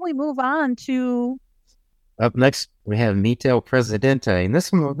shall we move on to... Up next, we have Mito Presidente. And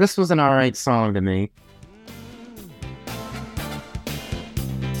this was an all right song to me.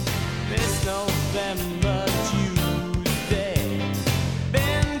 This November Tuesday,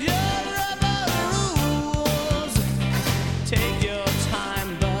 bend your rubber rules. Take your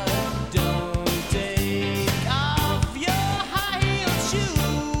time, but don't take off your high-heeled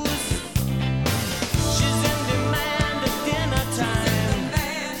shoes. She's in demand at dinner time.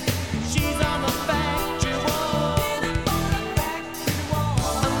 She's on the factory wall.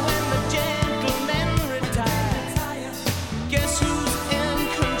 And when the gentlemen retire, guess who's in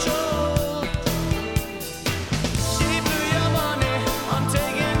control? She blew your money on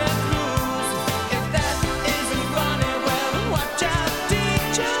taking a cruise. If that isn't funny, well, watch out,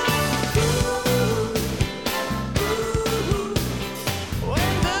 teacher.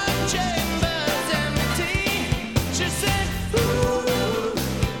 When the chamber's empty, she said,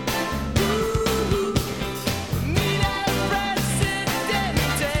 Mira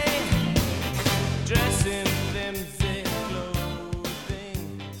Presidente, dress in flimsy clothing.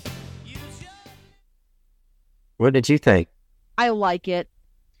 Use your... What did you think? I like it.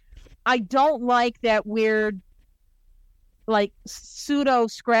 I don't like that weird, pseudo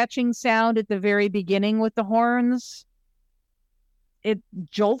scratching sound at the very beginning with the horns. It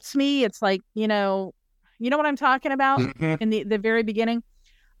jolts me. It's like, you know what I'm talking about in the very beginning.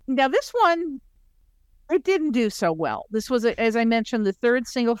 Now, this one, it didn't do so well. This was, as I mentioned, the 3rd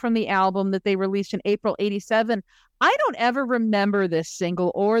single from the album that they released in April 87. I don't ever remember this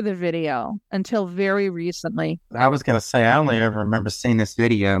single or the video until very recently. I was going to say, I only ever remember seeing this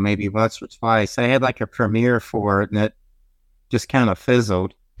video maybe once or twice. They had a premiere for it, and it just kind of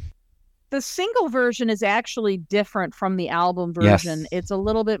fizzled. The single version is actually different from the album version. Yes. It's a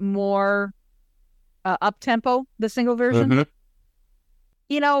little bit more up-tempo, the single version.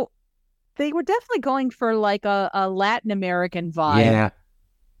 Mm-hmm. They were definitely going for a Latin American vibe. Yeah.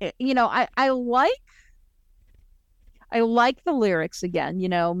 I like the lyrics again,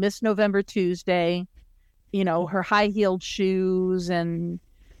 Miss November Tuesday, her high-heeled shoes, and,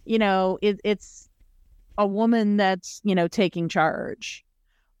 it's a woman that's, taking charge.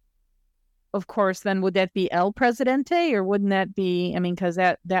 Of course, then would that be El Presidente, or wouldn't that be, because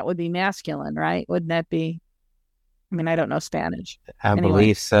that would be masculine, right? Wouldn't that be, I don't know Spanish. I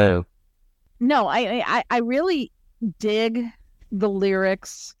believe so. No, I really dig the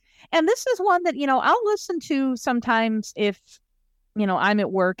lyrics. And this is one that, I'll listen to sometimes if, I'm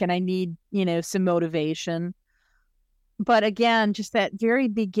at work and I need, some motivation. But again, just that very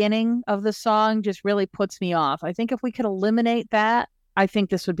beginning of the song just really puts me off. I think if we could eliminate that, I think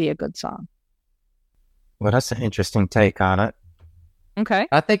this would be a good song. Well, that's an interesting take on it. Okay.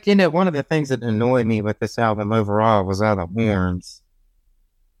 I think, one of the things that annoyed me with this album overall was all the horns.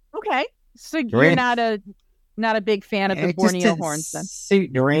 Okay. So you're Duran- not a big fan of the It just Borneo didn't horns then?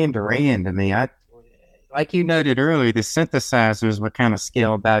 suit Duran Duran to me. Like you noted earlier, the synthesizers were kind of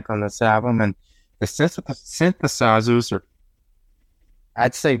scaled back on this album, and the synthesizers are,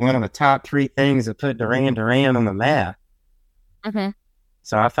 I'd say, one of the top 3 things that put Duran Duran on the map. Mm-hmm.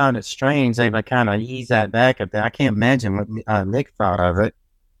 So I found it strange they would kind of ease that back a bit. I can't imagine what Nick thought of it.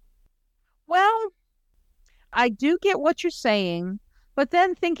 Well, I do get what you're saying, but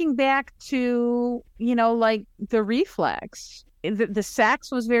then thinking back to, like the Reflex, the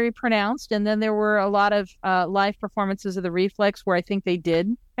sax was very pronounced, and then there were a lot of live performances of the Reflex where I think they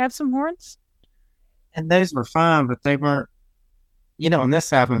did have some horns. And those were fine, but they weren't, on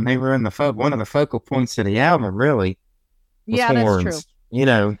this album, they were in one of the focal points of the album, really. Yeah, horns.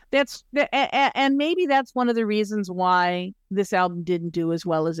 that's true. And maybe that's one of the reasons why this album didn't do as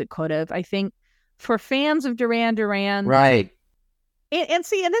well as it could have. I think for fans of Duran Duran, right? And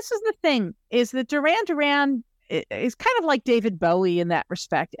see, and this is the thing, is that Duran Duran is kind of like David Bowie in that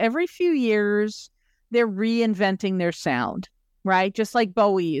respect. Every few years, they're reinventing their sound, right? Just like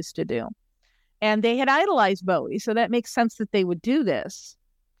Bowie used to do. And they had idolized Bowie, so that makes sense that they would do this.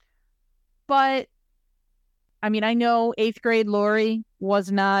 But I mean, I know 8th grade Lori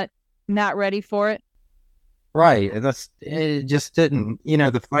was not ready for it. Right. It just didn't,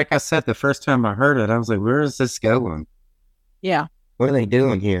 like I said, the first time I heard it, I was like, where is this going? Yeah. What are they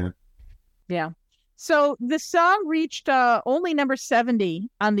doing here? Yeah. So the song reached only number 70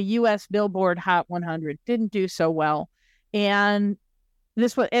 on the U.S. Billboard Hot 100. Didn't do so well. And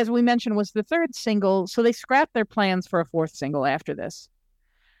this was, as we mentioned, was the 3rd single. So they scrapped their plans for a 4th single after this.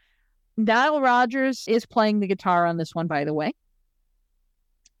 Nile Rodgers is playing the guitar on this one, by the way.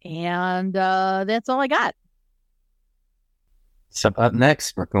 And that's all I got. So up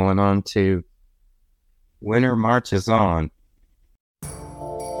next, we're going on to Winter Marches On.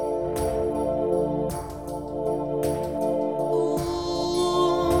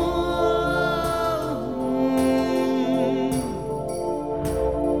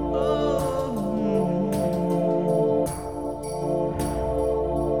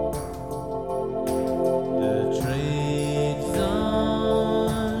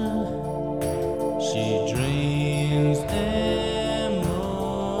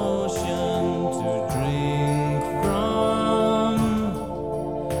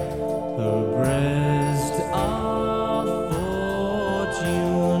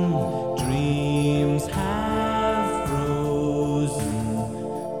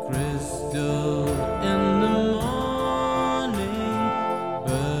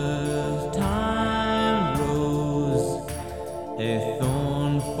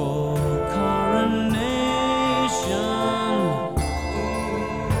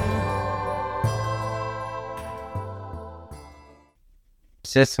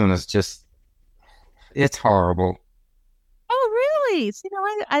 This one is just, it's horrible. Oh, really? So,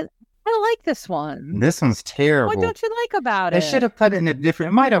 I like this one. This one's terrible. What don't you like about it? They should have put it in a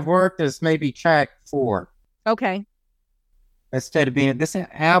different, it might have worked as maybe track 4. Okay. Instead of being, this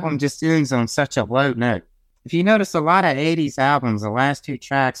album just ends on such a low note. If you notice a lot of 80s albums, the last 2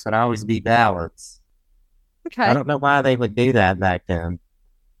 tracks would always be ballads. Okay. I don't know why they would do that back then.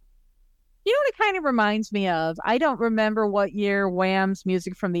 You know what it kind of reminds me of? I don't remember what year Wham's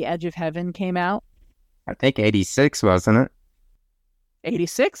Music from the Edge of Heaven came out. I think 86, wasn't it?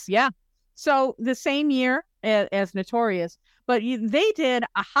 86, yeah. So the same year as Notorious, but they did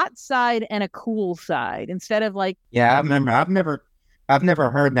a hot side and a cool side instead of like. Yeah, I remember. I've never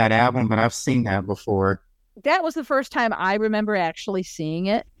heard that album, but I've seen that before. That was the first time I remember actually seeing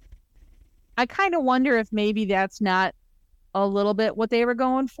it. I kind of wonder if maybe that's not a little bit what they were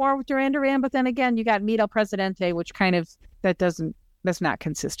going for with Duran Duran, but then again, you got Mito Presidente, which kind of, that's not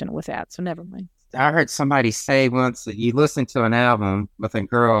consistent with that, so never mind. I heard somebody say once that you listen to an album with a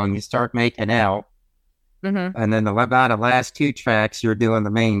girl and you start making out, and then about the last 2 tracks, you're doing the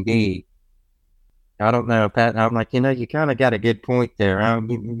main D. I don't know if that, I'm like, you kind of got a good point there.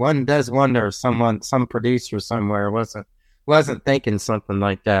 One does wonder if some producer somewhere wasn't thinking something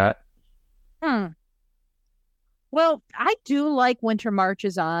like that. Well, I do like Winter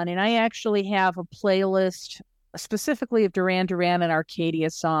Marches On, and I actually have a playlist specifically of Duran Duran and Arcadia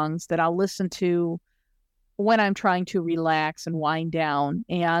songs that I'll listen to when I'm trying to relax and wind down.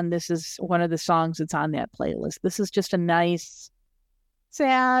 And this is one of the songs that's on that playlist. This is just a nice,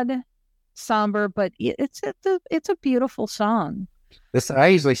 sad, somber, but it's a beautiful song. I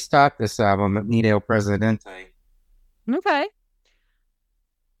usually stock this album at Nile Presidente. Okay.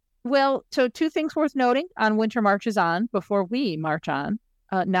 Well, so two things worth noting on Winter Marches On before we march on.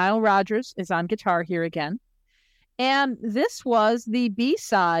 Nile Rodgers is on guitar here again. And this was the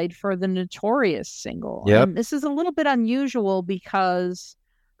B-side for the Notorious single. Yep. And this is a little bit unusual because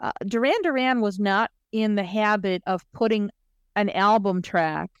Duran Duran was not in the habit of putting an album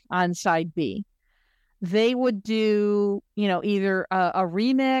track on side B. They would do, either a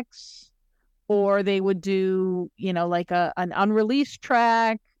remix or they would do, like an unreleased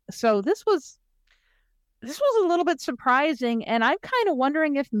track. So this was a little bit surprising, and I'm kind of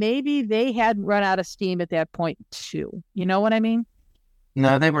wondering if maybe they hadn't run out of steam at that point too. You know what I mean?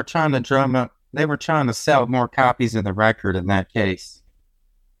 No, they were trying to drum up. They were trying to sell more copies of the record in that case.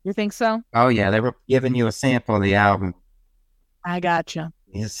 You think so? Oh yeah, they were giving you a sample of the album. I gotcha.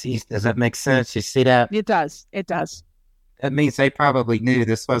 Does that make sense? You see that? It does. It does. That means they probably knew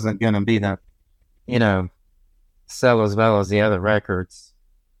this wasn't going to be the, sell as well as the other records.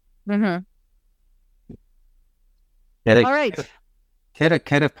 Mm-hmm. Yeah, all right. Could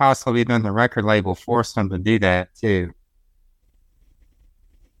have possibly been the record label forced them to do that too.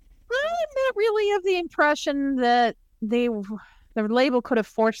 I'm not really of the impression that the label could have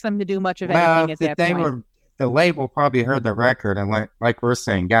forced them to do much of anything at that point. The label probably heard the record and went, like we're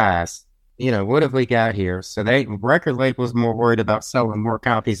saying, guys, what have we got here? So record label's more worried about selling more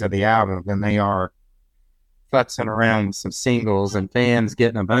copies of the album than they are futzing around with some singles and fans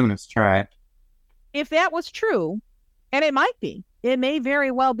getting a bonus track. If that was true, and it might be, it may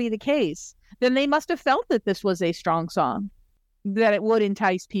very well be the case, then they must have felt that this was a strong song, that it would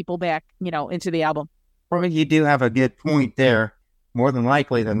entice people back, into the album. Well, you do have a good point there. More than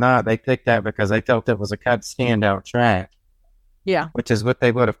likely than not, they picked that because they felt it was a cut standout track. Yeah. Which is what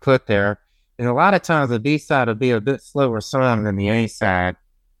they would have put there. And a lot of times the B-side would be a bit slower song than the A-side.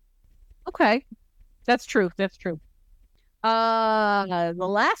 Okay. That's true. That's true. The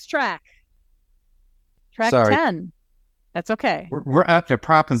last track. Track 10. That's okay. We're up to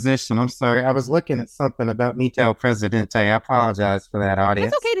Proposition. I'm sorry. I was looking at something about Nile Presidente. I apologize for that,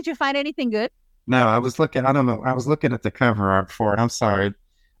 audience. That's okay. Did you find anything good? No, I was looking at the cover art for it. I'm sorry.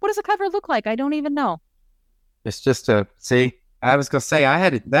 What does the cover look like? I don't even know. It's just I was going to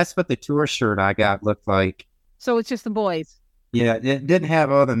say, that's what the tour shirt I got looked like. So it's just the boys. Yeah, it didn't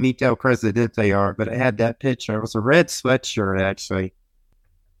have all the Nile Presidente art, but it had that picture. It was a red sweatshirt, actually.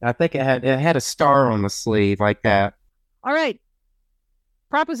 I think it had a star on the sleeve like that. All right.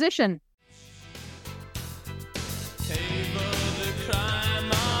 Proposition.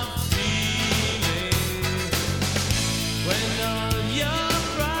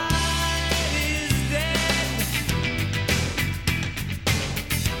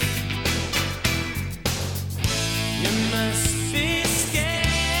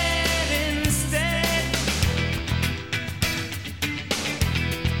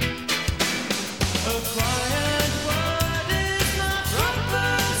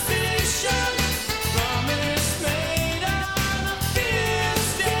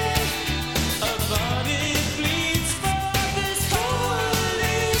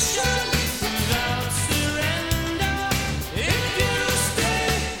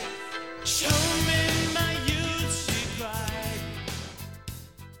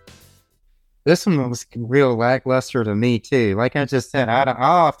 This one was real lackluster to me, too. Like I just said, I'll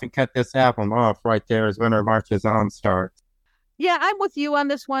often cut this album off right there as Winter Marches On starts. Yeah, I'm with you on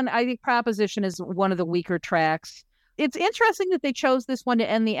this one. I think Proposition is one of the weaker tracks. It's interesting that they chose this one to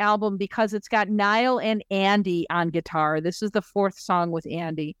end the album because it's got Nile and Andy on guitar. This is the fourth song with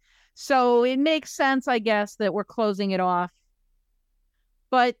Andy. So it makes sense, I guess, that we're closing it off.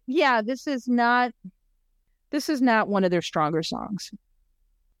 But yeah, this is not one of their stronger songs.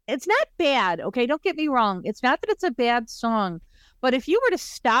 It's not bad, okay? Don't get me wrong. It's not that it's a bad song, but if you were to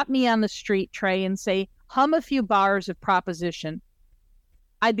stop me on the street, Trey, and say, hum a few bars of Proposition,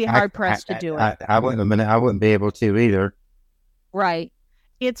 I'd be hard-pressed to do it. I wouldn't be able to either. Right.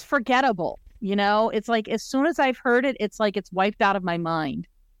 It's forgettable, It's like as soon as I've heard it, it's like it's wiped out of my mind.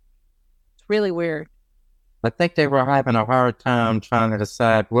 It's really weird. I think they were having a hard time trying to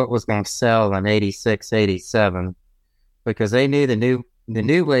decide what was going to sell in 86, 87, because they knew the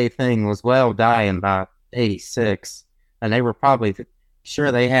new wave thing was well dying by 86, and they were probably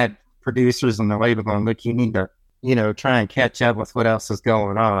sure they had producers on the label going, look, you need to, try and catch up with what else is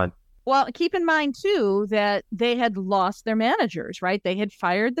going on. Well, keep in mind, too, that they had lost their managers, right? They had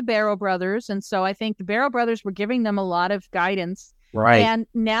fired the Barrow Brothers, and so I think the Barrow Brothers were giving them a lot of guidance. Right. And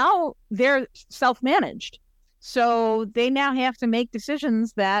now they're self-managed. So they now have to make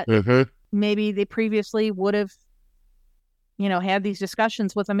decisions that maybe they previously would have, had these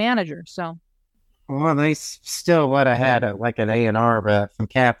discussions with a manager. So, Well, they still would have had like an A&R rep from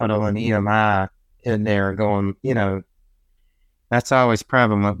Capitol and EMI in there going, that's always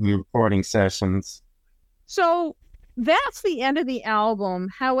prevalent in recording sessions. So that's the end of the album.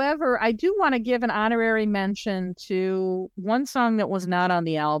 However, I do want to give an honorary mention to one song that was not on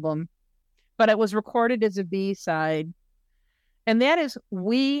the album, but it was recorded as a B-side. And that is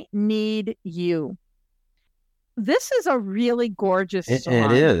We Need You. This is a really gorgeous song.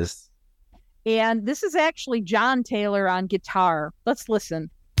 It is. And this is actually John Taylor on guitar. Let's listen.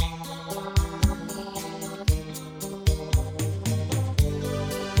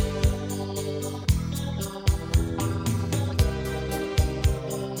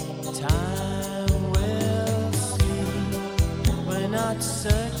 Time will see. We're not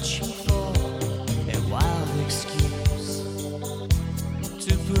searching for a wild excuse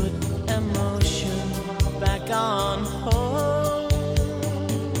to put emotion back on hold.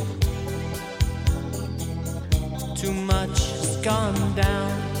 Too much has gone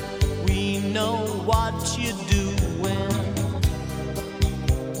down. We know what you're doing.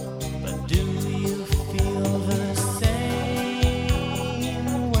 But do you feel the same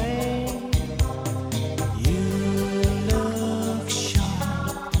way? You look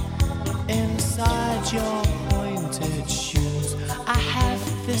sharp inside your pointed shoes. I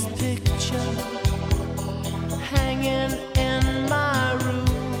have this picture hanging in my room.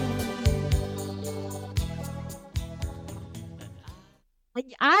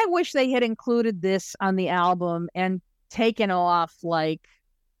 I wish they had included this on the album and taken off, like,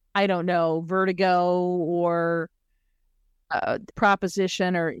 I don't know, Vertigo or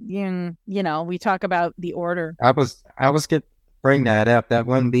Proposition, or we talk about the order. I was going to bring that up. That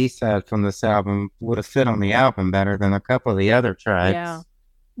one B-side from this album would have fit on the album better than a couple of the other tracks. Yeah.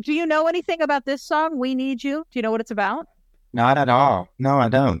 Do you know anything about this song, We Need You? Do you know what it's about? Not at all. No, I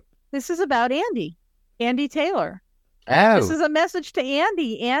don't. This is about Andy Taylor. Oh. This is a message to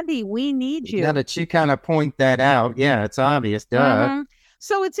Andy. Andy, we need you. Now that you kind of point that out, yeah, it's obvious. Duh. Mm-hmm.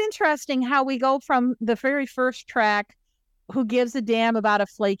 So it's interesting how we go from the very first track, Who Gives a Damn About a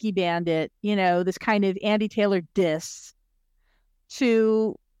Flaky Bandit, this kind of Andy Taylor diss,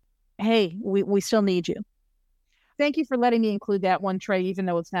 to, hey, we still need you. Thank you for letting me include that one, Trey, even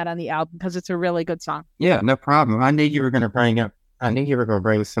though it's not on the album, because it's a really good song. Yeah, no problem. I knew you were going to bring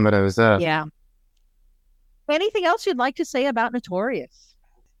some of those up. Yeah. Anything else you'd like to say about Notorious?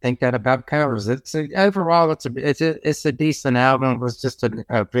 I think that about covers it. Overall, it's a decent album. It was just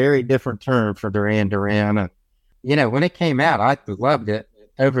a very different turn for Duran Duran. And, when it came out, I loved it.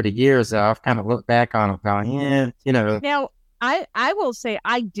 Over the years, I've kind of looked back on it going, Now, I will say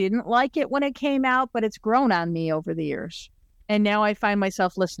I didn't like it when it came out, but it's grown on me over the years. And now I find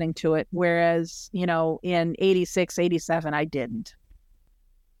myself listening to it, whereas, in 86, 87, I didn't.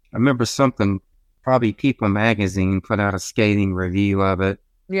 I remember probably People Magazine put out a scathing review of it.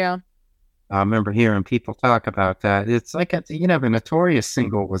 Yeah. I remember hearing people talk about that. It's like, the Notorious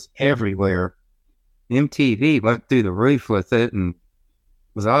single was everywhere. MTV went through the roof with it and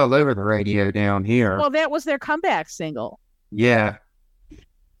was all over the radio down here. Well, that was their comeback single. Yeah.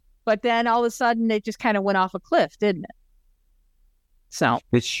 But then all of a sudden it just kind of went off a cliff, didn't it? So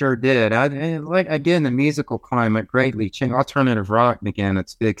it sure did. Again, the musical climate greatly changed. Alternative rock began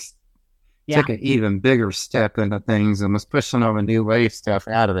its took an even bigger step into things and was pushing all the new wave stuff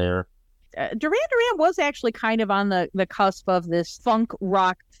out of there. Duran Duran was actually kind of on the cusp of this funk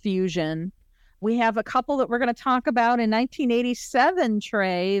rock fusion. We have a couple that we're going to talk about in 1987,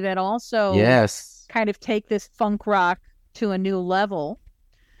 Trey, that also kind of take this funk rock to a new level.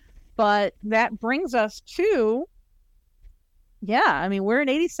 But that brings us to, we're in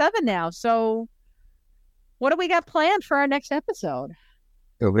 87 now. So what do we got planned for our next episode?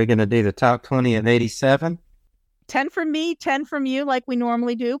 So we're going to do the top 20 of 87? 10 from me, 10 from you, like we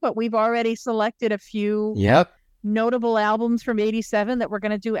normally do, but we've already selected a few notable albums from 87 that we're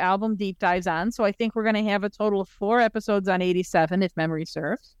going to do album deep dives on. So I think we're going to have a total of 4 episodes on 87, if memory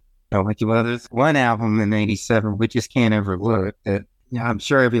serves. Oh, well, there's one album in 87 we just can't overlook that I'm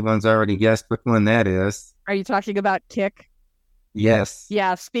sure everyone's already guessed which one that is. Are you talking about Kick? Yes.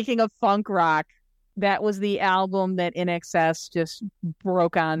 Yeah, speaking of funk rock, that was the album that INXS just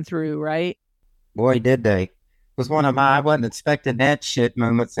broke on through, right? Boy, did they. It was one of my, I wasn't expecting that shit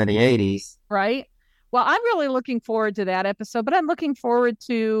moments in the 80s. Right? Well, I'm really looking forward to that episode, but I'm looking forward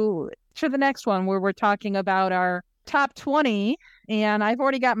to the next one where we're talking about our top 20, and I've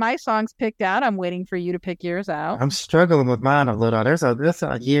already got my songs picked out. I'm waiting for you to pick yours out. I'm struggling with mine a little. This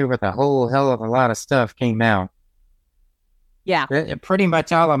a year with a whole hell of a lot of stuff came out. Yeah. Pretty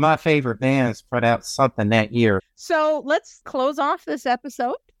much all of my favorite bands put out something that year. So let's close off this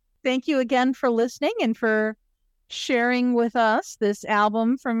episode. Thank you again for listening and for sharing with us this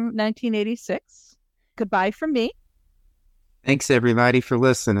album from 1986. Goodbye from me. Thanks, everybody, for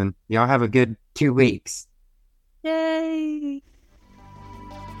listening. Y'all have a good 2 weeks. Yay.